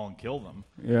to a mall and kill them.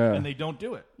 Yeah. And they don't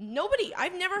do it. Nobody.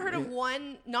 I've never heard of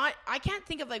one. I can't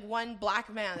think of like one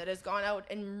black man that has gone out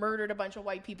and murdered a bunch of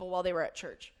white people while they were at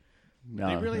church. No,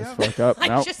 They really that's have. fucked up. I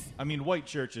No. just. I mean, white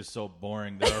church is so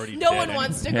boring. They're already No dead one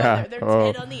wants to anyway. go Yeah. there. They're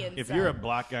Oh. dead on the inside. If you're a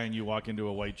black guy and you walk into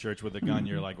a white church with a gun,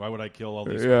 you're like, why would I kill all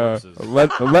these Yeah. corpses?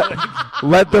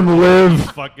 Let them live.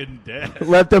 Fucking dead.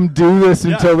 Let them do this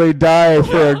until they die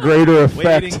for a greater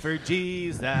Waiting effect. for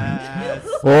Jesus.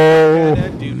 Oh, Gonna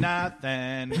do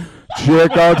nothing.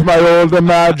 check out my old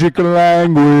magic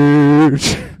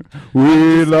language.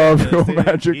 We love your Sit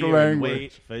magic here and language.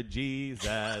 Wait for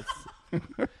Jesus.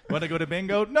 Want to go to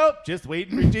bingo? Nope, just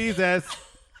waiting for Jesus.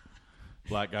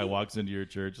 Black guy walks into your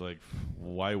church like,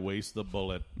 why waste the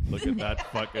bullet? Look at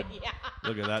that fucking,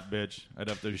 look at that bitch. I'd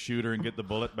have to shoot her and get the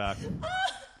bullet back.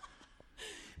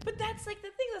 But that's like the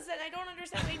thing that I don't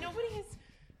understand. Like nobody is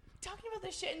talking about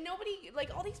this shit, and nobody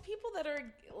like all these people that are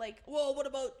like, well, what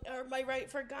about my right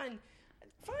for a gun?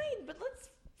 Fine, but let's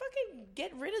fucking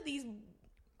get rid of these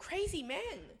crazy men.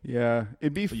 Yeah,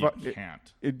 it'd be But you fun.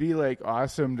 can't. It'd be like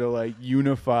awesome to like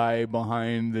unify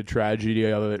behind the tragedy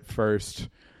of it first.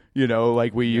 You know,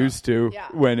 like we used to Yeah.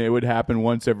 when it would happen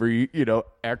once every,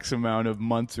 X amount of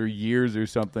months or years or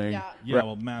something. Yeah. Yeah, Right.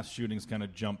 well, mass shootings kind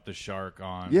of jumped the shark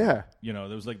on. Yeah. You know,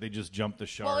 there was like they just jumped the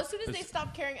shark. Well, as soon as they This-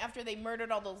 stopped caring after they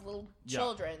murdered all those little Yeah.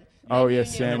 children. Oh, then yeah, you knew, There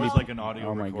Sandy. was well, like an audio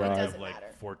Oh my recording God. of Doesn't like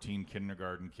matter. 14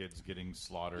 kindergarten kids getting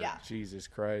slaughtered. Yeah. Jesus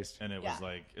Christ. And it Yeah. was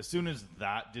like, as soon as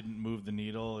that didn't move the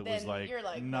needle, it then was like, you're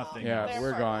like, nothing. well, Yeah, else. they're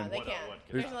we're far gone. gone. They What- can't. what-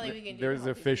 There's nothing we can do. to There's help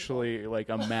these people. officially like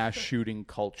a mass shooting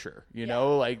culture, you Yeah.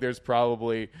 know, like there's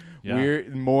probably Yeah.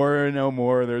 weird more and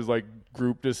more. There's like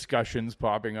group discussions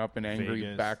popping up in angry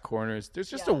Vegas. back corners. There's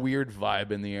just Yeah. a weird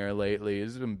vibe in the air lately.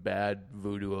 There's some bad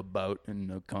voodoo about in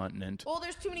the continent. Well,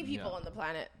 there's too many people Yeah. on the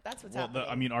planet. That's what's Well, happening.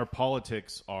 I mean, our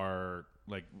politics are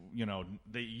like,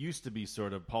 they used to be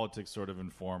politics sort of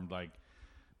informed like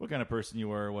what kind of person you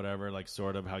were or whatever, like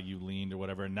sort of how you leaned or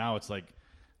whatever. And now it's like,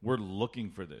 we're looking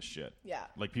for this shit. Yeah.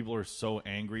 Like people are so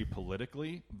angry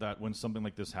politically that when something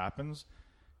like this happens,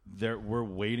 we're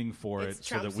waiting for It's it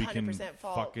so that Trump's we can 100%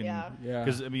 fault, fucking. yeah. Yeah.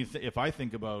 Because I mean, if I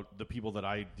think about the people that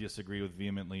I disagree with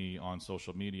vehemently on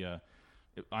social media,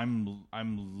 I'm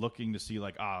looking to see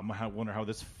like, I wonder how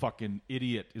this fucking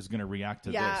idiot is going to react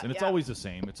to Yeah, this, and it's yeah. always the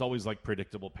same. It's always like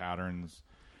predictable patterns.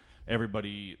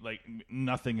 Everybody like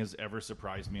nothing has ever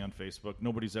surprised me on Facebook.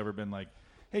 Nobody's ever been like,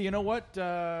 hey, you know what?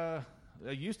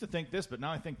 I used to think this, but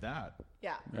now I think that.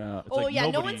 yeah. Yeah. Oh, like yeah.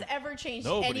 No nobody- one's ever changed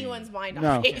nobody- anyone's mind No.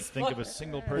 on Can't Facebook. Think of a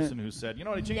single person who said, you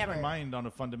know what, I changed Never. my mind on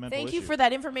a fundamental Thank issue. you for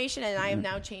that information, and I have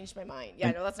now changed my mind.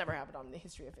 Yeah, no, that's never happened on the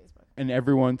history of Facebook. And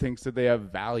everyone thinks that they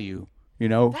have value. You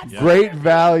know, That's great their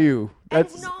value. And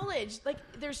That's knowledge. Like,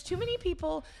 there's too many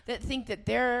people that think that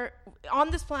they're on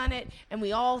this planet, and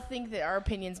we all think that our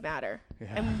opinions matter.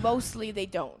 And mostly they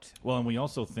don't. Well, and we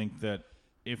also think that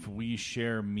if we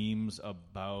share memes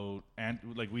about,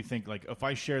 we think, like, if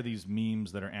I share these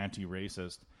memes that are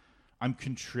anti-racist, I'm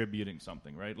contributing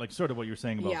something, right? Like, sort of what you're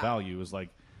saying about value is like,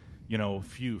 you know,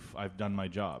 phew, I've done my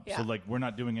job. Yeah. So, like, we're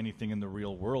not doing anything in the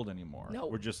real world anymore. No.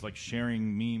 We're just, like,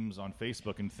 sharing memes on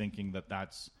Facebook and thinking that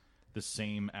that's the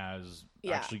same as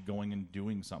actually going and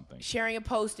doing something. Sharing a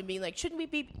post and being like, shouldn't we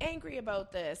be angry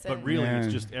about this? But And really, Yeah.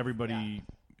 it's just everybody,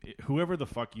 whoever the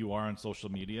fuck you are on social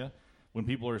media, when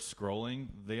people are scrolling,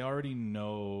 they already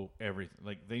know everything.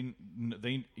 Like,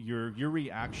 your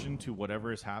reaction to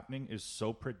whatever is happening is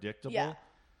so predictable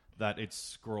that it's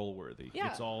scroll worthy.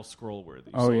 Yeah. It's all scroll worthy.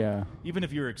 Oh, So yeah. even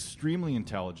if you're extremely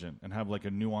intelligent and have like a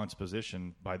nuanced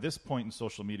position, by this point in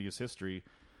social media's history,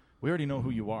 we already know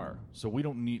who you are. So we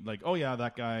don't need like, oh yeah,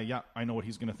 that guy, yeah, I know what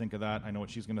he's going to think of that. I know what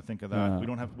she's going to think of that. We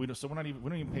don't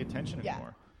even pay attention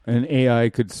anymore. an AI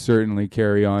could certainly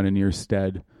carry on in your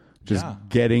stead. Just Yeah.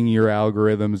 getting your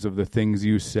algorithms of the things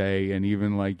you say and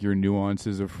even like your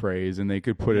nuances of phrase, and they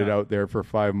could put it Yeah. out there for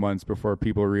 5 months before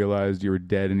people realized you were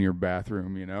dead in your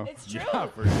bathroom, you know? It's true. Yeah,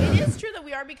 for sure. It is true that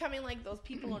we are becoming like those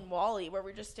people in WALL-E where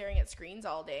we're just staring at screens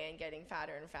all day and getting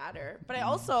fatter and fatter. But I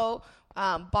also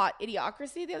bought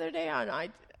Idiocracy the other day and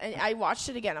I watched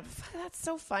it again. I'm like, that's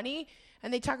so funny.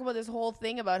 And they talk about this whole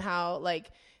thing about how like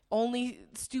only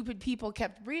stupid people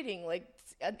kept breeding.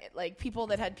 Like people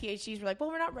that had PhDs were like, well,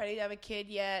 we're not ready to have a kid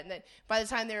yet. And then by the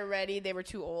time they were ready, they were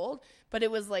too old. But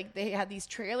it was like they had these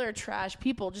trailer trash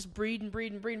people just breed. And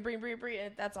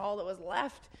that's all that was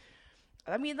left.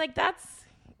 I mean, like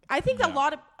I think a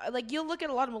lot of, like you'll look at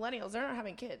a lot of millennials, they're not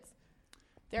having kids.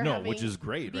 They're No, having, which is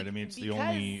great, right? I mean, it's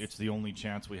because- the only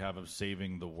chance we have of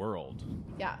saving the world.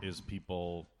 Yeah. Is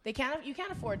people. you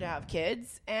can't afford to have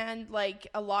kids, and like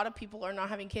a lot of people are not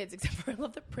having kids. Except for I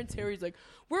love that Prince Harry's like,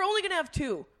 we're only gonna have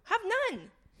 2, have none.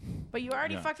 But you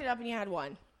already fucked it up and you had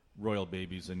 1. Royal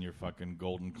babies in your fucking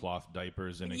golden cloth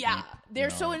diapers in a Yeah, heap, they're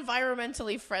you know. so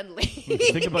environmentally friendly.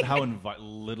 Think about how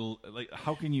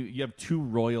how can you have 2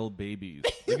 royal babies?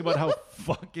 Think about how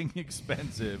fucking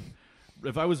expensive.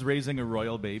 If I was raising a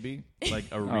royal baby, like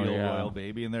a real royal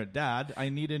baby, and they're, Dad, I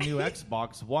need a new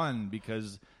Xbox One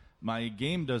because my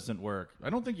game doesn't work. I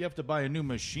don't think you have to buy a new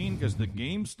machine because the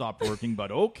game stopped working,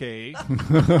 but okay.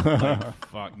 Like,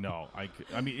 fuck, no.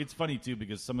 I mean, it's funny, too,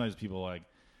 because sometimes people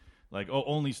like, oh,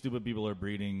 only stupid people are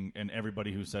breeding, and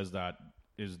everybody who says that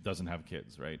doesn't have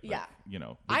kids, right? Yeah. Like, you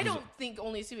know. I don't think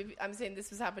only stupid. I'm saying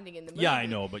this was happening in the movie. Yeah, I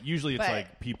know, but usually it's But-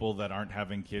 like people that aren't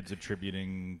having kids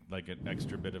attributing like an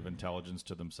extra bit of intelligence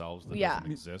to themselves that Yeah.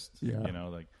 doesn't exist. Yeah. You know,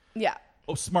 like, Yeah.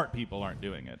 oh, smart people aren't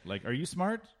doing it. Like, are you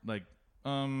smart? Like,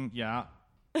 yeah.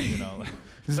 You know,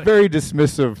 It's very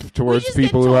dismissive towards just get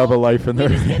people who have a told- life in their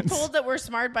We just get hands. told that we're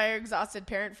smart by our exhausted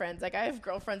parent friends. Like I have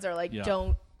girlfriends that are like, Yeah.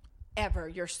 don't ever.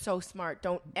 You're so smart.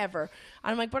 Don't ever.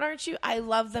 And I'm like, but aren't you? I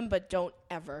love them, but don't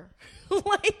ever.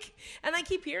 Like, and I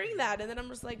keep hearing that, and then I'm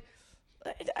just like,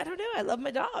 I don't know. I love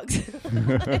my dogs.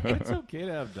 it's okay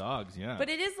to have dogs. Yeah. But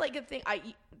it is like a thing.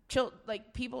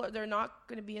 Like people are. There are not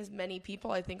going to be as many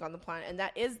people I think on the planet,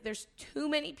 and there's too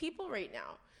many people right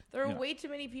now. There are way too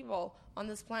many people on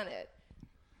this planet.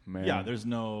 Man. yeah, there's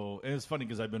no. It's funny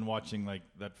because I've been watching like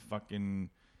that fucking,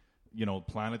 you know,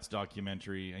 Planets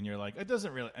documentary, and you're like, it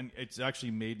doesn't really, and it's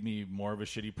actually made me more of a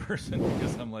shitty person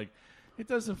because I'm like, it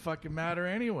doesn't fucking matter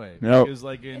anyway. Nope. Because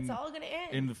like It's all going to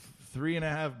end. in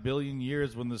 3.5 billion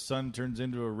years, when the sun turns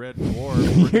into a red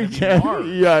dwarf, we're going to be Mars.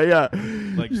 yeah.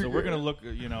 Like, so we're gonna look,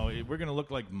 you know, we're gonna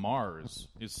look like Mars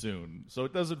soon. So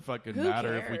it doesn't fucking Who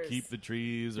matter if cares? we keep the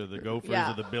trees or the gophers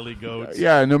Yeah. or the billy goats.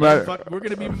 Yeah, no matter. We're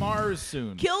gonna be Mars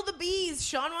soon. Kill the bees.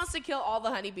 Sean wants to kill all the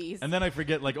honeybees. And then I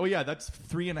forget, like, oh yeah, that's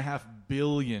 3.5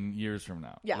 billion years from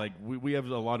now. Yeah. Like we have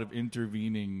a lot of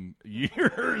intervening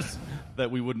years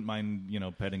that we wouldn't mind, you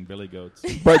know, petting billy goats.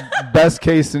 But best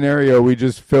case scenario, we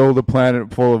just fill the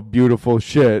planet full of beautiful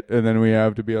shit, and then we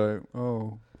have to be like,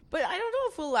 oh. But I don't know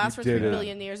if we'll last for did 3 it.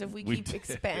 billion years if we We keep did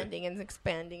expanding and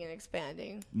expanding and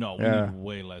expanding. No, we Yeah. need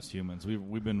way less humans.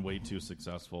 We've been way too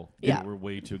successful. Yeah. We're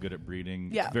way too good at breeding.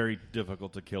 Yeah. It's very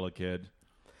difficult to kill a kid.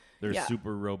 They're Yeah.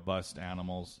 super robust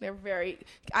animals. They're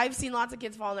I've seen lots of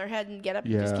kids fall on their head and get up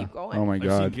and just Yeah. keep going. Oh my I've seen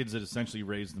god. kids that essentially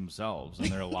raise themselves and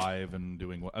they're alive and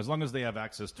doing well. As long as they have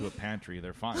access to a pantry,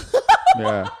 they're fine.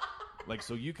 Yeah. Like,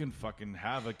 so you can fucking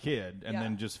have a kid and Yeah.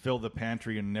 then just fill the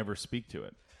pantry and never speak to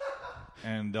it.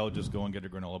 And they'll just go and get a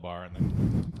granola bar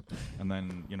and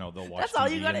then you know, they'll watch That's all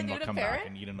TV you gotta and do they'll to come parent? back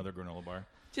and eat another granola bar.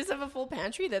 Just have a full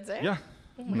pantry, that's it? Yeah.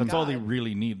 That's all they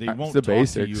really need. They won't the talk to you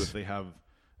basics. if they have.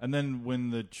 And then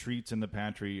when the treats in the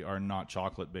pantry are not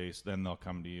chocolate based, then they'll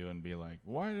come to you and be like,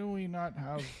 "Why do we not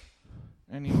have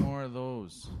any more of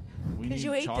those? We Because need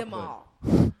you ate chocolate. them all.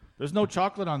 There's no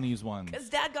chocolate on these ones." Because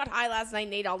Dad got high last night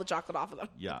and ate all the chocolate off of them.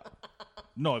 Yeah.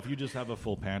 No, if you just have a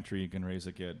full pantry, you can raise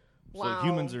a kid. Wow. So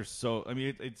humans are so. I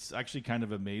mean, it's actually kind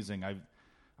of amazing.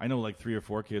 I know like 3 or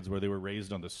 4 kids where they were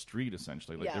raised on the street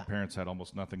essentially. Like Yeah. their parents had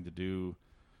almost nothing to do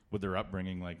with their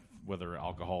upbringing, like whether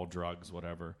alcohol, drugs,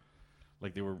 whatever.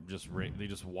 Like they were just they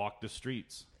just walked the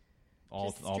streets all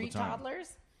Just the street time.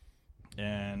 toddlers?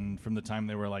 And from the time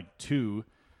they were like 2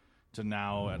 to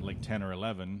now at like 10 or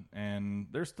 11, and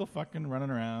they're still fucking running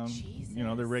around. You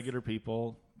know, they're regular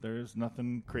people. There's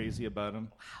nothing crazy about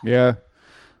them. Yeah.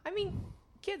 I mean,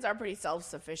 kids are pretty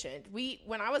self-sufficient.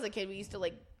 When I was a kid, we used to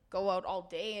like go out all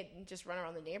day and just run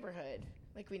around the neighborhood.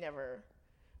 Like we never,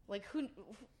 like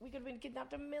we could have been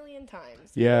kidnapped a million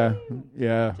times. Yeah.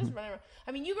 Yeah. Just running around.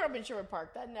 I mean, you grew up in Sherwood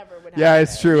Park. That never would happen. Yeah,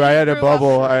 it's true. I had a Grew up-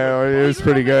 bubble. It You was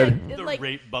grew pretty up in, good. like- The like,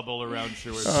 rape bubble around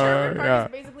Sherwood. Sherwood Park yeah.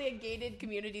 is basically a gated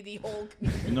community. The whole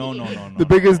community. No. The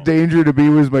biggest danger to me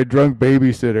was my drunk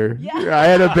babysitter. Yeah. I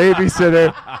had a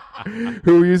babysitter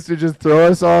who used to just throw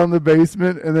us all in the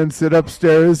basement and then sit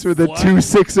upstairs with a What?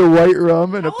 2-6 of white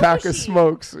rum and How a old pack was of she?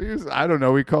 smokes. I don't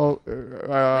know. We call Like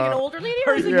an older lady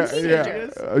or was it yeah, a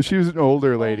teenager? yeah. She was an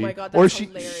older lady. my God, or that's she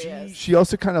hilarious. she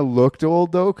also kind of looked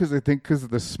old though, because I think because of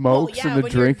the smokes and the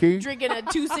when drinking. you're drinking a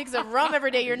 2-6 of rum every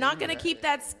day, you're not going to keep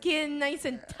that skin nice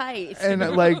and tight. And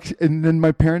and then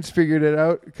my parents figured it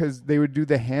out because they would do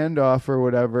the handoff or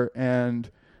whatever, and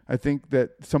I think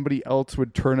that somebody else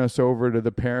would turn us over to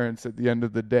the parents at the end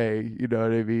of the day. You know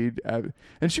what I mean?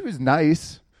 And she was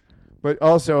nice, but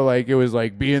also like it was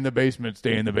like be in the basement,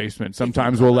 stay in the basement.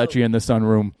 Sometimes we'll let you in the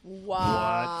sunroom.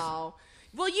 Wow.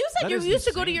 Well, you said That you is used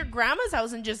to go to insane. your grandma's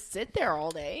house and just sit there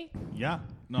all day. Yeah.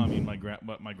 No, I mean my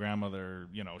grandmother,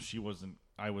 you know, she wasn't.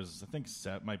 I think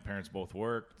my parents both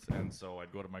worked, and so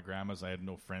I'd go to my grandma's. I had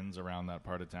no friends around that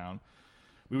part of town.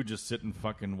 We would just sit and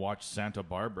fucking watch Santa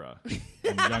Barbara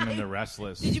and Young and the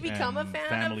Restless. Did you become a and fan of-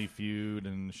 Family Feud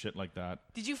and shit like that?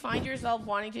 Did you find yourself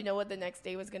wanting to know what the next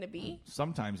day was going to be?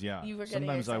 Sometimes, yeah. You were getting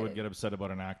Sometimes I would excited. get upset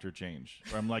about an actor change.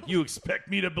 Where I'm like, you expect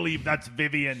me to believe that's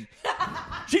Vivian?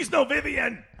 She's no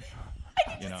Vivian.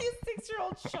 I can You just know. see a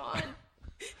 6-year-old Sean.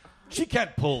 She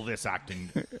can't pull this acting.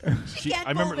 can't I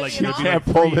remember pull like Vivian she would off. be Can't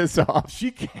like, pull "Free." this off.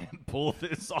 She can't pull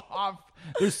this off.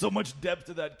 There's so much depth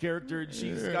to that character, and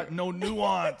she's got no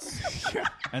nuance.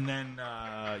 And then,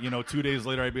 2 days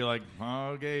later, I'd be like,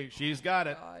 okay, she's got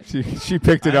it. She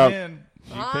picked it up. I'm in.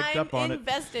 She picked up on I'm it.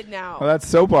 invested now. Well, that's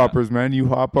soap operas, man. You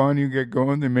hop on, you get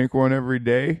going. They make one every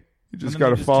day. You just And then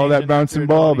got they to follow change that it after bouncing and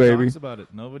ball, nobody baby. talks about it.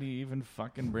 Nobody even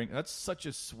fucking bring. That's such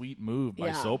a sweet move by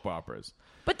Yeah. soap operas.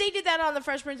 But they did that on the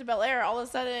Fresh Prince of Bel-Air. All of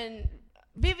a sudden,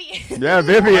 Vivian. Yeah,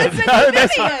 Vivian. I said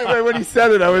That's Vivian. why when he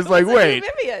said it, I was like, wait.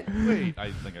 Vivian. Wait,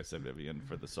 I think I said Vivian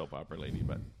for the soap opera lady,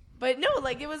 but But no,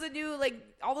 like it was a new, like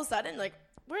all of a sudden, like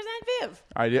where's Aunt Viv?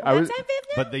 I Where's was. Aunt Viv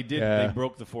now? But they did. Yeah. They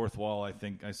broke the fourth wall. I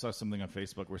think I saw something on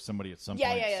Facebook where somebody at some Yeah,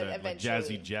 point yeah, said, like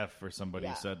eventually. Jazzy Jeff or somebody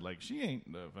Yeah. said, like she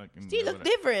ain't the fucking. She looked whatever.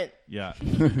 different. Yeah.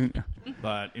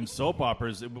 But in soap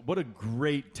operas, what a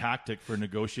great tactic for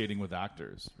negotiating with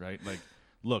actors, right? Like,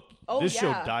 look, Oh, this show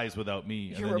yeah. dies without me,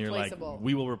 and You're then you're like, replaceable.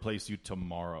 we will replace you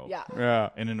tomorrow. Yeah. Yeah.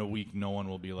 And in a week, no one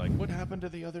will be like, what happened to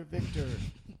the other Victor?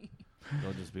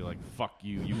 They'll just be like, fuck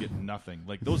you, you get nothing.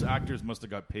 Like, those actors must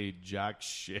have got paid jack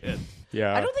shit.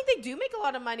 Yeah. I don't think they do make a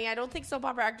lot of money. I don't think soap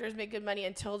opera actors make good money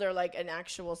until they're like an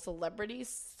actual celebrity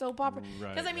soap opera.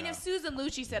 Right, Because I mean, yeah. if Susan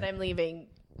Lucci said I'm leaving,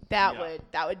 that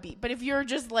would be. But if you're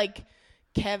just like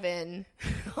Kevin,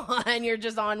 and you're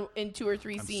just on in 2 or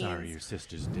 3 I'm scenes, sorry, your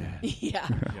sister's dead. yeah,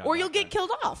 Yeah, or you'll okay. get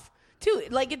killed off too.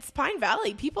 Like it's Pine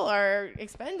Valley. People are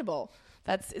expendable.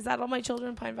 Is that all my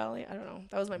children? Pine Valley? I don't know.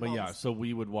 That was my But mom's. yeah, so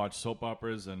we would watch soap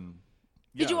operas and.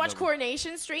 Did you yeah, watch that was-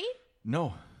 Coronation Street?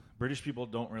 No. British people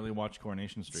don't really watch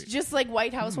Coronation Street. Just like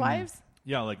White Housewives.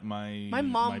 Yeah, like my My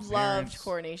mom loved parents,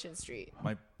 Coronation Street.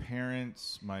 My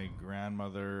parents, my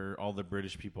grandmother, all the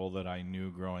British people that I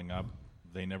knew growing up,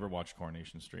 they never watched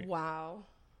Coronation Street, Wow.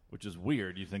 which is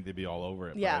weird. You think they'd be all over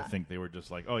it, Yeah. but I think they were just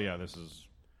like, oh yeah, this is,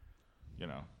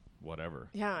 whatever.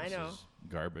 Yeah, I This know. is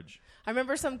garbage. I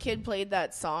remember some kid played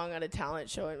that song at a talent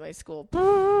show at my school.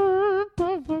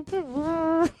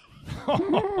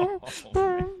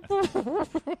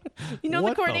 You know What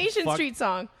the the Coronation fuck? Street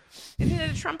song? Isn't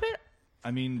it a trumpet? I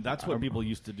mean, that's what people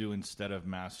used to do instead of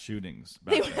mass shootings.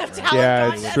 They back would then, have right? talent Yeah,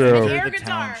 contests it's and true. an They air did the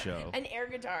guitar. talent show. An air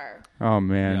guitar. Oh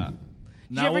man. Yeah.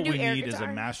 Now ever what do we air need is a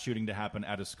guitar? mass shooting to happen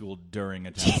at a school during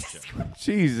a talent show.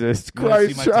 Jesus You want to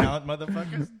see Christ. my Sean. talent,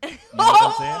 motherfuckers? You know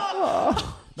what I'm saying?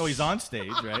 No, he's on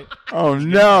stage, right? Oh,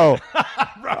 no.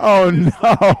 Oh,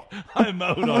 no. I'm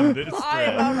out on this. I thread.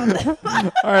 am out on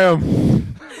that. I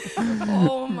am.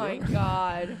 Oh my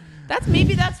god.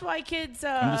 That's why kids.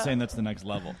 I'm just saying that's the next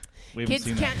level. We haven't Kids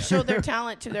seen can't that yet. show their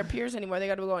talent to their peers anymore. They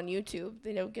got to go on YouTube.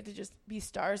 They don't get to just be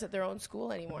stars at their own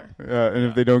school anymore. And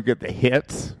if they don't get the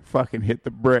hits, fucking hit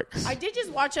the bricks. I did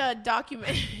just watch a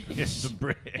documentary. It's the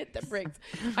brick. Hit the bricks.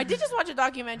 I did just watch a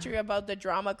documentary about the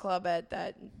drama club at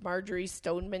that Marjorie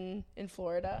Stoneman in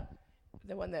Florida.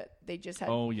 The one that they just had.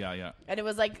 Oh, yeah. And it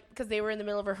was like, because they were in the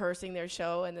middle of rehearsing their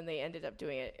show and then they ended up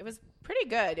doing it. It was pretty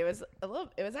good. It was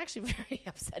actually very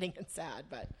upsetting and sad,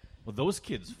 but. Well, those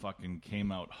kids fucking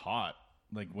came out hot.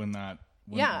 Like when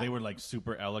Yeah. they were like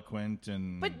super eloquent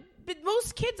and. But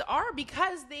most kids are,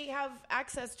 because they have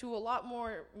access to a lot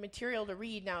more material to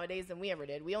read nowadays than we ever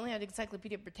did. We only had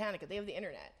Encyclopedia Britannica. They have the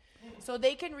internet. So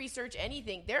they can research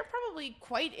anything. They're probably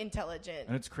quite intelligent.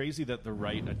 And it's crazy that the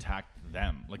right attacked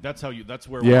them. Like that's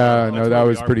where. Yeah, that's no, where that we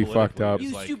was are pretty politically, fucked up. is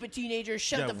You like- stupid teenagers,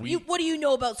 shut Yeah, the what do you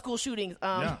know about school shootings?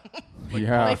 Yeah.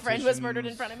 Yeah. My friend was murdered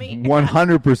in front of me.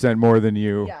 100% more than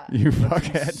you. Yeah. You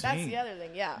fuckhead. That's the other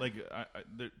thing, yeah. Like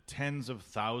there are tens of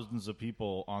thousands of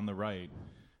people on the right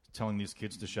telling these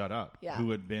kids to shut up Yeah.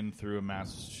 who had been through a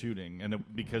mass shooting, and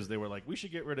because they were like, we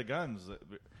should get rid of guns.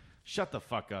 Shut the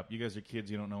fuck up. You guys are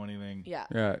kids. You don't know anything. Yeah.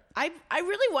 Yeah. I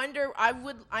really wonder.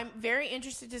 I'm very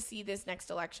interested to see this next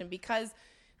election, because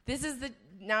this is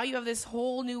now you have this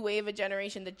whole new wave of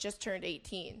generation that just turned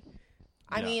 18.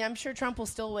 I Yeah. mean, I'm sure Trump will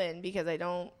still win, because I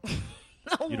don't.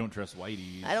 You don't trust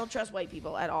whiteies. I don't trust white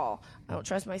people at all. I don't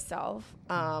trust myself.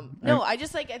 No, I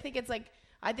just I think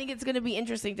it's going to be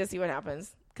interesting to see what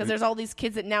happens, because there's all these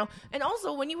kids that now, and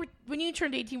also when you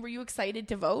turned 18, were you excited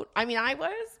to vote? I mean, I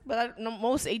was, but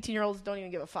most 18-year-olds don't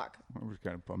even give a fuck. I was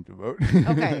kind of pumped to vote.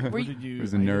 Okay, Where did you?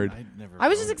 was a nerd. I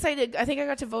was just excited. I think I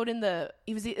got to vote in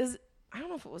I don't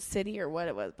know if it was city or what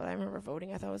it was, but I remember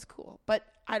voting. I thought it was cool. But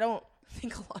I don't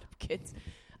think a lot of kids,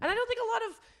 and I don't think a lot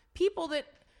of people that.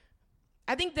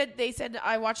 I think that they said,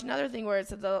 I watched another thing where it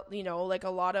said like a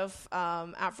lot of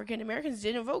African Americans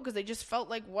didn't vote because they just felt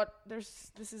like this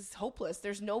is hopeless.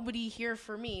 There's nobody here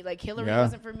for me. Like Hillary Yeah.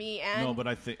 wasn't for me, and No, but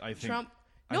I think Trump.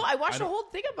 No, I watched the whole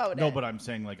thing about it. No, but I'm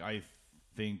saying like I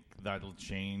think that'll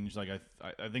change. Like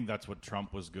I think that's what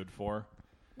Trump was good for.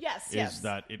 yes, Is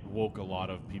that it woke a lot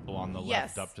of people on the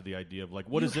Yes. left up to the idea of like,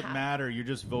 what You does it have- matter? You're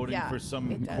just voting Yeah, for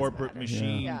some it does corporate matter.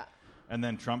 machine. Yeah. And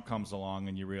then Trump comes along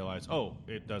and you realize, oh,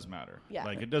 it does matter. Yeah.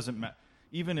 Like it doesn't matter.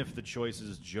 Even if the choice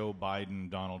is Joe Biden,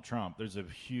 Donald Trump, there's a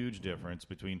huge difference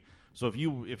between. So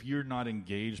if you're not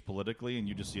engaged politically and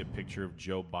you just see a picture of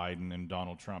Joe Biden and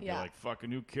Donald Trump, Yeah. you're like, fucking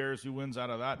who cares who wins out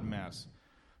of that mess?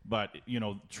 But,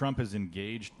 Trump has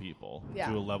engaged people Yeah.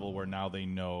 to a level where now they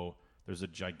know there's a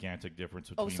gigantic difference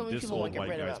Oh, between so many this people old won't get white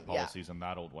rid of guy's him. Yeah. policies and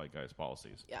that old white guy's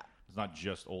policies. Yeah. It's not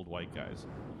just old white guys.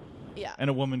 Yeah. And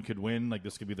a woman could win. Like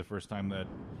this could be the first time that,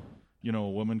 a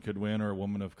woman could win, or a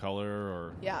woman of color,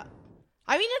 or Yeah.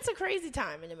 I mean, it's a crazy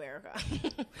time in America.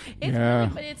 Yeah.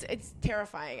 But it's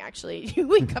terrifying, actually. You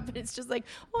wake up and it's just like,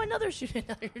 oh, another shooting.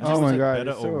 Oh my God.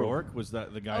 Beto it's so- O'Rourke was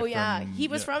that the guy? Oh, yeah. from, He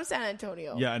was from San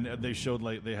Antonio. Yeah, and they showed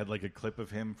they had a clip of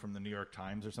him from the New York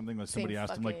Times or something. Like somebody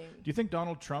asked him, do you think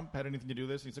Donald Trump had anything to do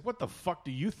with this? And he's like, what the fuck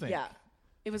do you think? Yeah.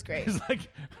 It was great. He's like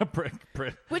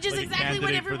Which is like a exactly what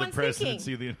candidate everyone's for the thinking.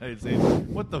 presidency of the United States.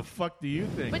 What the fuck do you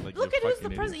think? But Like, look you at who's the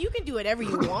fucking president. idiot. You can do whatever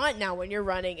you want now when you're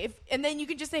running. And then you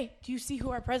can just say, do you see who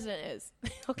our president is?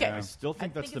 Okay. I still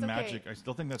think that's the it's okay. magic. I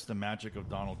still think that's the magic of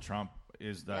Donald Trump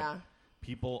is that Yeah.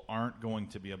 people aren't going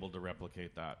to be able to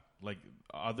replicate that. Like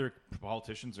other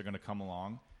politicians are going to come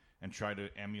along and try to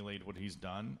emulate what he's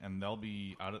done, and they'll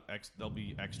be they'll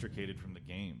be extricated from the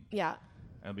game. Yeah.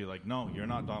 And be like, no, you're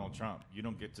not Donald Trump. You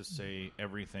don't get to say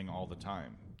everything all the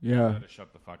time. Yeah. You got to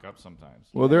shut the fuck up sometimes.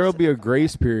 Well, there will be a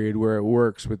grace period where it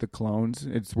works with the clones.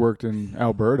 It's worked in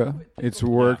Alberta. It's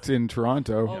worked in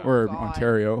Toronto or God.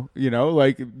 Ontario.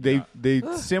 They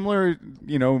similar.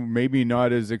 Maybe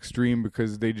not as extreme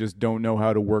because they just don't know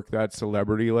how to work that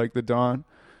celebrity like the Don.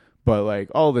 But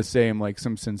all the same,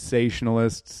 some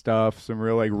sensationalist stuff, some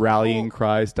real rallying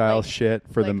cry style shit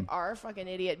for them. Our fucking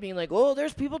idiot being like, oh,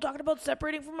 there's people talking about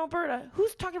separating from Alberta.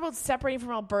 Who's talking about separating from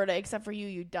Alberta except for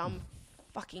you dumb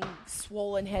fucking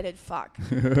swollen headed fuck?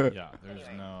 Yeah, there's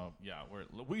no. Yeah,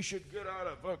 we should get out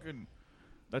of fucking.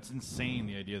 That's insane.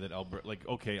 The idea that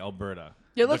Alberta.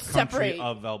 Yeah, let's the country separate.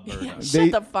 of Alberta. Yeah,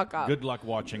 shut the fuck up. Good luck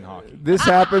watching hockey. This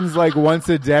happens once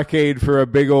a decade for a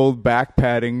big old back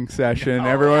patting session.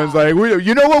 Everyone's like,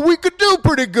 you know what? We could do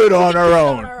pretty good on our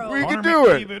own. We we Connor can do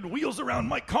it. McDavid wheels around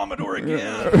Mike Commodore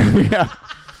again. Yeah.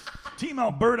 Team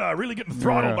Alberta really getting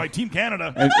throttled Yeah. by Team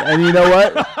Canada. And you know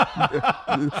what?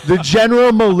 The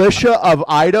general militia of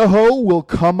Idaho will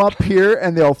come up here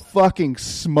and they'll fucking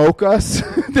smoke us.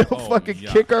 They'll fucking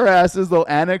yeah. kick our asses. They'll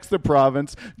annex the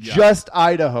province. Yeah. Just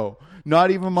Idaho.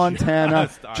 Not even Montana.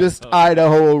 Just Just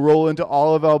Idaho will roll into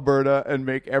all of Alberta and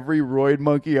make every roid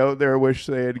monkey out there wish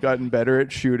they had gotten better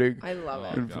at shooting. I love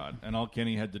Oh, it. God. And all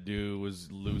Kenny had to do was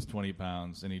lose 20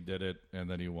 pounds, and he did it, and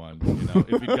then he won. You know,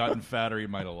 if he'd gotten fatter, he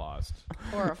might have lost.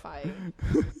 Horrifying.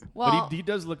 But Well, he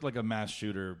does look like a mass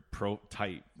shooter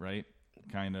type, right?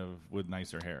 Kind of with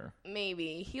nicer hair.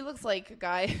 maybe he looks like a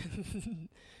guy.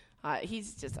 He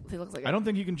looks like. I don't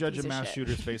think you can judge piece a of mass shit.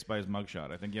 shooter's face by his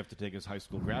mugshot. I think you have to take his high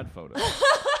school grad photo.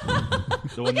 The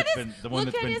Look one at that's his, been the one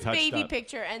look that's at been his touched baby up.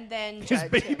 picture and then His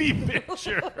judge baby him.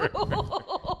 picture.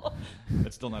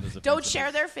 That's still not as offensive. Don't share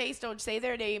as- their face. Don't say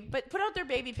their name. But put out their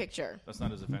baby picture. That's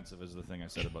not as offensive as the thing I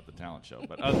said about the talent show.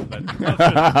 But other than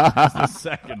that's the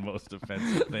second most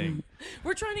offensive thing.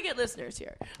 We're trying to get listeners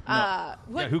here. Yeah,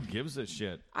 What? who gives a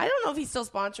shit? I don't know if he's still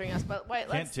sponsoring us, but wait, Kent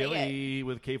let's say it. Tilly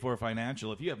with K4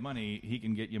 Financial. If you have money, he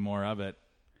can get you more of it.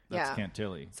 That's Yeah. Kent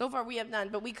Tilly. So far, we have none,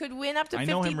 but we could win up to I 50,000.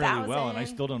 know him really well, and I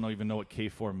still don't even know what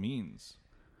K4 means.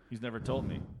 He's never told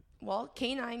me. Well,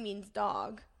 K9 means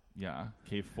dog. Yeah,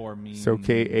 K4 means. So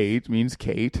K8 means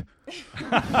Kate.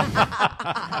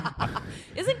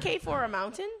 Isn't K4 a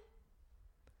mountain?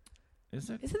 Is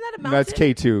it? Isn't that a mountain? That's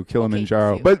K2,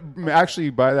 Kilimanjaro. K2. But actually,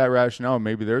 by that rationale,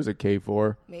 maybe there's a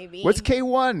K4. Maybe. What's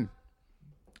K1?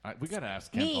 We got to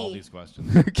ask Kent Me. all these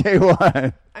questions.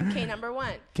 K1. I'm K number 1.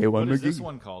 K1 What is McGee. this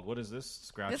one called? What is this?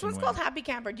 Scratch This and one's win? called Happy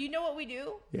Camper. Do you know what we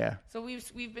do? Yeah. So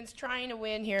we've been trying to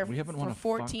win here. We haven't for won a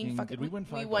 14 fucking- did we win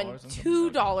We $5 won on something?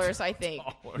 $2, I think.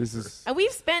 This is And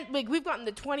we've spent we've gotten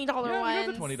the $20 Yeah, we ones.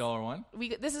 got the $20 one.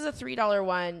 This is a $3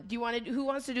 one. Do you want to? Who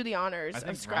wants to do the honors I of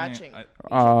think scratching?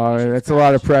 Ryan- that's a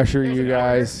lot of pressure, There's you an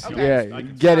guys. order? Okay. Yeah, I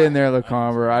can get try. in there,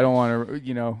 LaComber. I don't want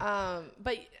to,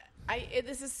 But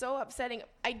this is so upsetting.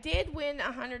 I did win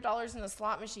 $100 in the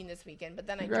slot machine this weekend, but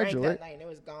then I drank that night and it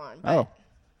was gone. Oh,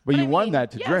 but you I won mean,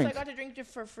 that to yes, drink. I got to drink it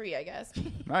for free, I guess.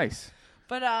 Nice.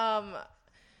 But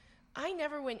I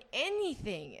never win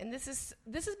anything, and this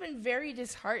has been very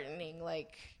disheartening.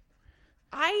 Like,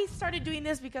 I started doing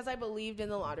this because I believed in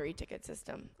the lottery ticket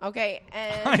system. Okay,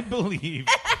 and I believe.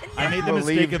 I made the Believed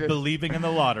mistake of it. believing in the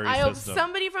lottery I hope system.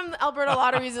 somebody from the Alberta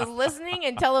Lotteries is listening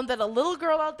and tell them that a little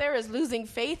girl out there is losing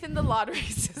faith in the lottery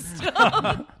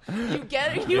system. you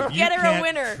get If you her a can't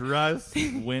winner. Trust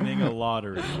winning a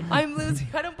lottery. I'm losing.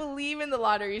 I don't believe in the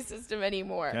lottery system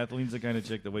anymore. Kathleen's the kind of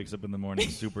chick that wakes up in the morning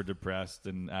super depressed,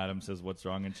 and Adam says, "What's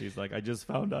wrong?" And she's like, "I just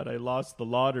found out I lost the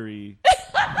lottery."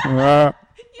 Uh,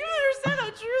 You don't understand how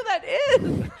true that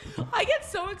is. I get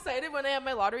so excited when I have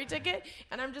my lottery ticket,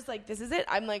 and I'm just like, this is it.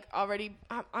 I'm like,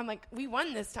 I'm like, we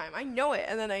won this time. I know it.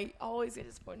 And then I always get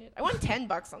disappointed. I won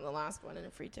 $10 on the last one and a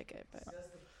free ticket. But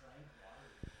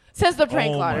says the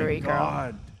prank oh lottery my girl.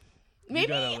 God. Maybe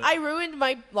gotta- I ruined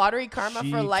my lottery karma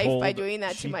She for life by told- doing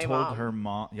that to she my told mom. her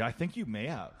mom. Yeah, I think you may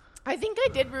have. I think I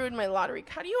did ruin my lottery.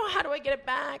 How do I get it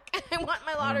back? I want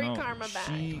my I don't lottery know. karma back.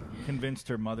 She convinced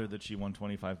her mother that she won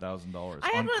 $25,000 I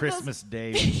had on one of Christmas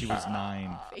Day when she was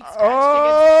 9. Fake scratch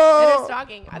tickets in her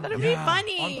stocking. I thought it'd be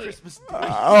funny. On Christmas Day. oh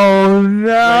All your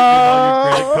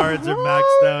credit no! cards are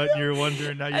maxed out, and you're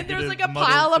wondering how you And get there's it like a muddled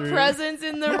pile of through. presents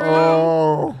in the room.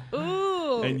 Oh, Ooh.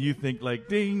 And you think like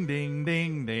ding ding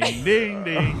ding ding ding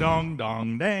ding dong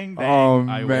dong dang dang. Oh,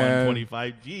 I man. won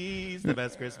 25 G's, the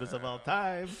best Christmas of all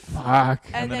time. fuck!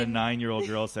 And then a then 9-year-old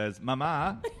girl says,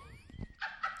 "Mama,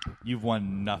 you've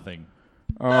won nothing."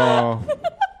 Oh,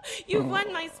 You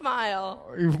won my smile.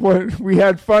 we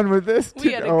had fun with this.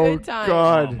 We had a oh good time.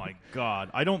 God! Oh my God!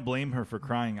 I don't blame her for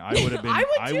crying. I would have been. I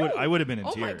would too. I would have been in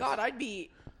Oh tears. my God,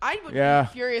 I would Yeah. be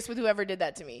furious with whoever did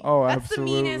that to me. Oh, that's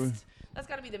absolutely. the meanest. That's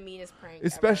got to be the meanest prank.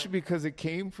 Especially ever. because it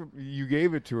came from you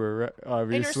gave it to her, right?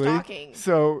 Obviously. stocking.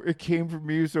 So it came from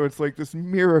you. So it's like this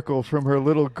miracle from her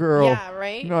little girl. Yeah,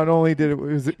 right? Not only did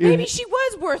Maybe she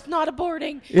was worth not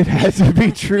aborting. it had to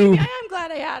be true. Maybe I am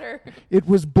glad I had her. It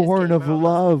was born kidding, of Mom.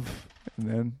 love. And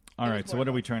then All It right. was So what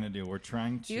are more we trying to do? We're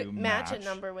trying to You match a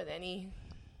number with any.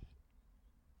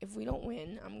 If we don't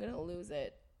win, I'm gonna lose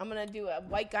it. I'm gonna do a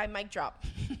white guy mic drop.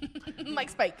 Mike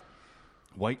Spike.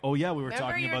 White. Oh yeah, we were Remember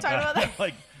talking you were about talking that. about that?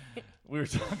 Like we were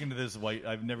talking to this white.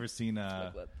 I've never seen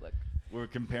Look. We were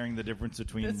comparing the difference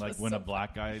between This like was when so a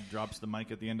black guy drops the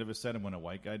mic at the end of a set and when a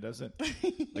white guy does it.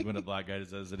 Like when a black guy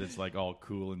does it, it's like all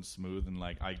cool and smooth and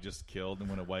like I just killed. And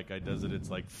when a white guy does it, it's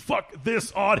like fuck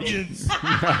this audience.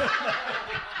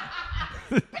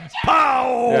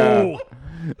 Pow! Yeah.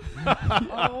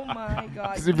 Oh my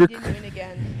God! 'Cause We if you're didn't win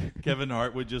again. Kevin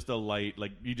Hart with just a light,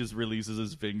 like he just releases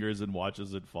his fingers and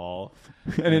watches it fall.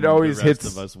 And it always the rest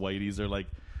hits. of us whiteys are like,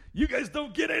 "You guys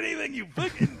don't get anything, you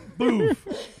fucking boof."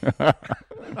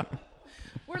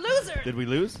 We're losers. Did we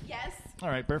lose? Yes. All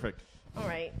right, perfect. All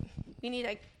right. We need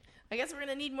I guess we're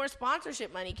gonna need more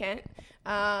sponsorship money, Kent.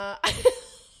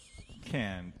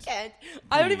 Can't. Kent.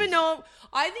 I don't even Please. know.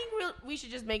 I think we should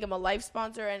just make him a life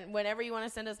sponsor, and whenever you want to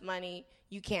send us money,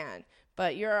 you can.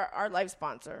 But you're our life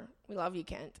sponsor. We love you,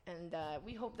 Kent, and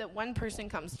we hope that one person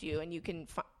comes to you and you can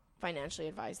financially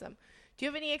advise them. Do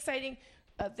you have any exciting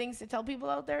things to tell people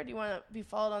out there? Do you want to be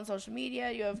followed on social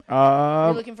media?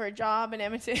 You're looking for a job in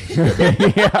Edmonton.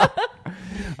 Yeah.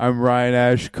 I'm Ryan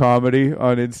Ash Comedy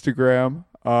on Instagram.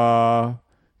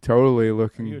 Totally Are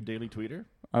looking. you a daily tweeter?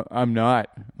 I'm not.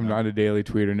 I'm not a daily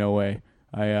tweeter. No way.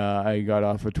 I got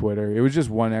off of Twitter. It was just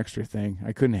one extra thing.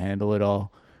 I couldn't handle it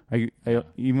all. I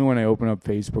even when I open up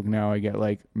Facebook now, I get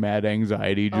like mad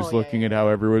anxiety just looking at how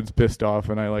everyone's pissed off,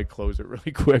 and I like close it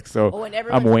really quick. So and I'm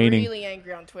everyone's waning. really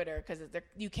angry on Twitter because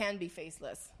you can be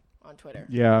faceless on Twitter.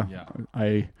 Yeah. Yeah.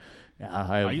 I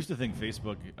I used to think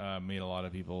Facebook made a lot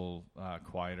of people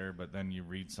quieter, but then you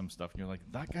read some stuff and you're like,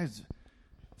 that guy's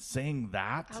saying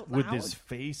that Out with loud? With his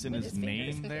face and his his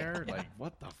fingers. name there? Like,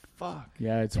 what the fuck?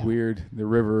 Yeah, it's weird. The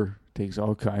river takes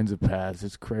all kinds of paths.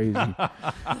 It's crazy. Yeah,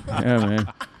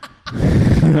 man.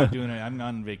 I'm not doing it. I'm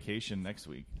on vacation next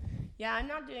week. Yeah, I'm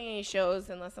not doing any shows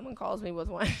unless someone calls me with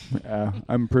one.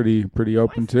 I'm pretty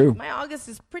open too. My August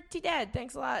is pretty dead.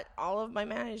 Thanks a lot, all of my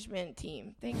management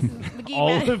team. Thanks, McGee. All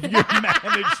of your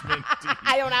management team.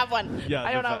 I don't have one. Yeah,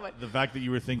 I don't have one. the fact that you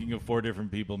were thinking of 4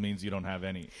 different people means you don't have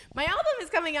any. My album is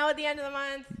coming out at the end of the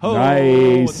month. Oh,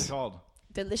 Nice. What's it called?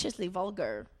 Deliciously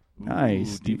Vulgar.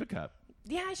 Nice. Ooh, Diva Cup.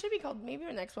 Yeah, it should be called. Maybe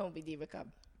our next one will be Diva Cup.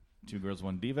 2 Girls,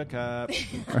 1 Diva Cup.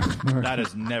 That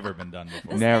has never been done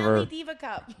before. Never. Stanley Diva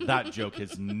Cup. That joke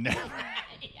has never.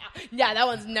 Yeah, that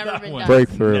one's never been one's done.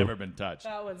 Breakthrough. never been touched.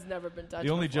 That one's never been touched.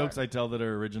 The only before. jokes I tell that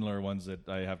are original are ones that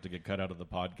I have to get cut out of the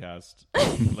podcast,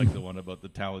 like the one about the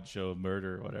talent show of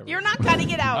murder or whatever. You're not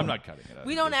cutting it out. I'm not cutting it out.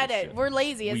 We don't It's just edit. shit. We're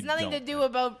lazy. It's We nothing to don't do edit.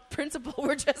 about principle.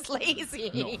 We're just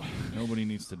lazy. No, nobody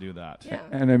needs to do that. Yeah.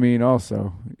 And I mean,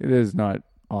 also, it is not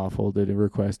awful to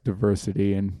request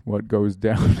diversity in what goes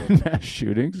down in mass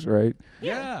shootings, right?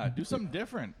 Yeah, do something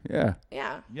different. Yeah.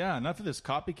 Yeah. Yeah, enough of this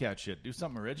copycat shit. Do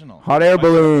something original. Hot air Spice it up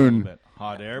a little balloon. bit.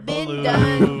 Hot air Been balloon.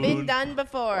 done. Been done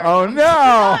before. Oh, No, no.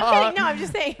 I'm kidding. No, I'm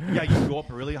just saying. Yeah, you go up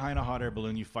really high in a hot air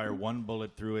balloon, you fire one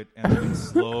bullet through it, and then it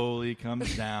slowly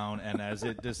comes down, and as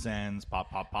it descends,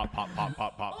 pop, pop, pop, pop, pop,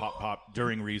 pop, pop, pop, pop,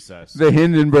 during recess. The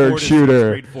Hindenburg 4 to 6, shooter.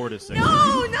 grade 4 to 6.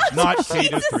 No, Not K to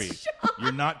Jesus, 3. Sean.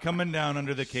 You're not coming down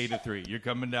under the K to 3. You're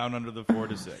coming down under the 4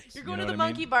 to 6. You're going You to know the what I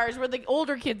monkey mean? bars where the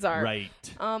older kids are. Right.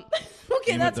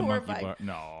 Okay, You that's with the monkey horrifying. bar-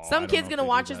 No. I Some don't kid's know going to if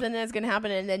watch they us do and then it's going to happen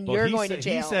and then that. Well, you're he going said- to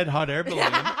jail. He said hot air balloon.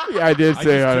 Yeah, I did I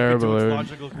say just hot took air it to its balloon.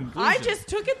 logical conclusion. I just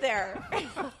took it there. Hey,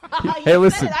 You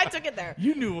listen. said it, I took it there.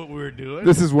 You knew what we were doing.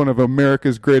 This is one of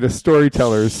America's greatest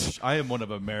storytellers. I am one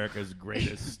of America's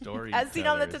greatest stories. As seen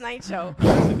on the Tonight Show.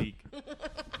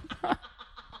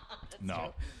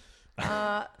 No.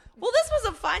 Well, this was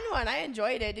a fun one. I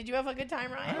enjoyed it. Did you have a good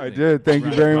time, Ryan? I did. Thank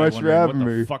you Ryan's very probably much for wondering, having what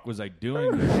me. the fuck was I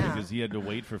doing there? Yeah. Because he had to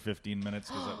wait for 15 minutes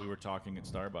because we were talking at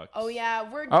Starbucks. Oh, yeah.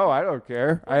 We're Oh, I don't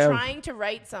care. I have. trying to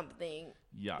write something.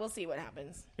 Yeah. We'll see what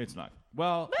happens. It's not.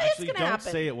 Well, But it's actually, gonna don't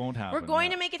happen. say it won't happen. We're going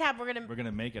No. to make it happen. We're going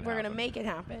to make it We're happen. going to make it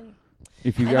happen.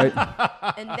 If you guys,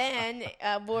 And then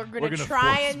we're going We're to gonna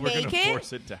try force, and we're make gonna it.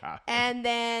 force it to happen. And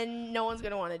then no one's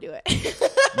going to want to do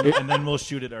it. And then we'll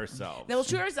shoot it ourselves. then we'll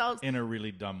shoot ourselves. in a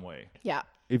really dumb way. Yeah.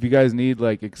 if you guys need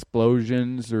like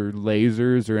explosions or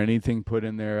lasers or anything put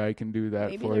in there, I can do that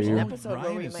Maybe for there's an you. episode where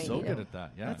Ryan we is might so need good him. at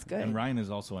that. Yeah, That's good. And Ryan is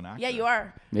also an actor. Yeah, you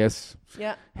are. Yes,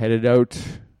 Yeah. headed out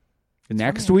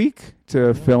next week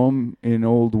to film in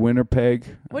old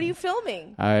Winnipeg. What are you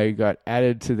filming? I got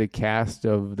added to the cast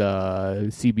of the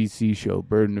CBC show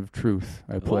Burden of Truth.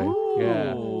 I play.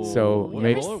 Yeah. So What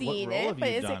may- role, seen what role it, have but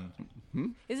you is it-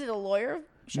 done? Is it a lawyer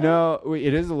show? no, wait,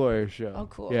 it is a lawyer show. Oh,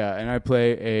 cool. Yeah, and I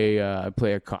play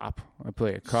a cop. I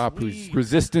play a cop who's Sweet.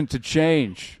 resistant to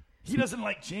change. He doesn't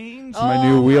like change. Oh, my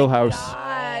new wheelhouse.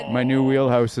 God. My new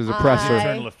wheelhouse is oppressor.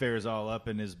 Internal affairs all up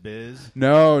in his biz.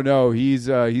 No, he's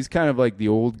kind of like the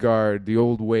old guard, the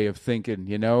old way of thinking,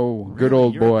 you know, good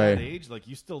old You're boy. At that age, like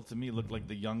you still to me look like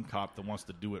the young cop that wants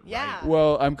to do it Yeah. right.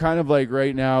 Well, I'm kind of like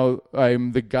right now,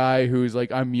 I'm the guy who's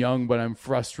like, I'm young, but I'm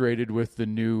frustrated with the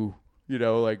new, you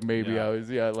know, like maybe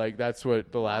Yeah. like that's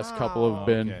what the last couple have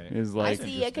been Okay. is I like, see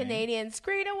a interesting. Canadian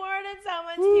Screen Award in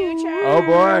someone's future. oh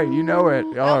boy, you know it.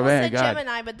 I Oh almost man, said God.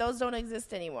 Gemini, but those don't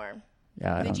exist anymore.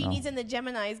 Yeah, I The don't know. Genies and the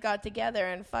Geminis got together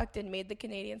and fucked and made the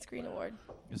Canadian Screen Award.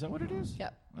 Is that what it is?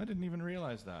 Yep. I didn't even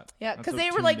realize that. Yeah, That's because how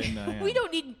they were tuned like, in I am. we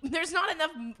don't need. There's not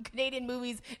enough Canadian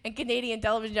movies and Canadian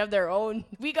television of their own.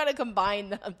 We got to combine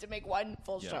them to make one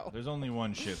full Yeah, show. there's only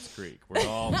one Schitt's Creek.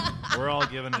 We're all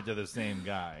giving it to the same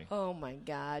guy. Oh my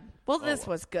God. Well, this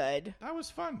was good. That was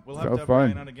fun. We'll So have to have fun.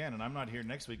 Ryan on again, and I'm not here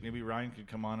next week. Maybe Ryan could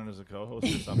come on as a co-host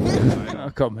or something. I I'll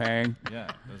don't- come hang. yeah,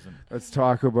 doesn't. Let's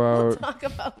talk We'll about talk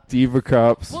about. Diva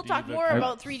Cups. We'll talk Diva more Cup.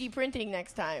 about 3D printing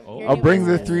next time. Oh. Your I'll new bring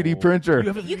the business. 3D printer.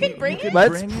 You can bring it?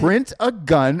 Let's print a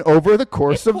gun over the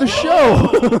course of the show.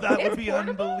 Oh, that would be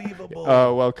unbelievable.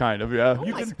 Oh, well, kind of, yeah.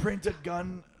 You can print a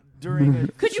gun during a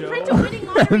Could you show. print a winning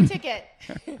lottery ticket?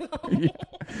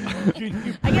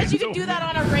 I guess you could do that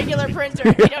on a regular printer.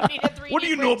 You don't need a 3D What do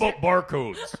you know printer. about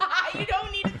barcodes? You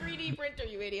don't need a 3D printer,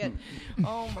 you idiot.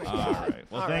 Oh my All God. right.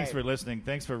 Well, All thanks right. for listening.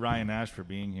 Thanks for Ryan Ash for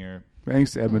being here.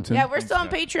 Thanks, Edmonton. Yeah, we're still on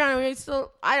guys. Patreon. We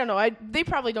still, I don't know. They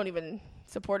probably don't even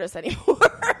support us anymore.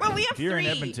 But we have If you're 3.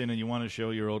 in Edmonton and you want to show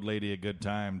your old lady a good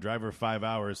time, drive her 5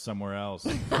 hours somewhere else.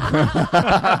 and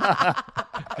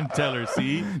tell her,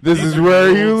 see? This is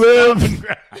where you live.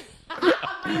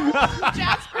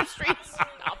 Jasper Street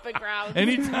stomping ground.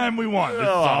 Anytime we want. It's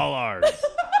all ours.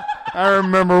 I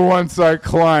remember once I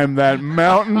climbed that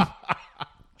mountain.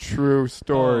 True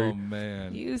story. Oh,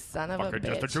 man. You son of a Fucker,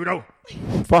 Justin bitch. Trudeau.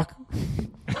 Fuck.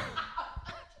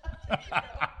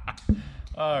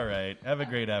 All right. Have a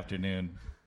great afternoon.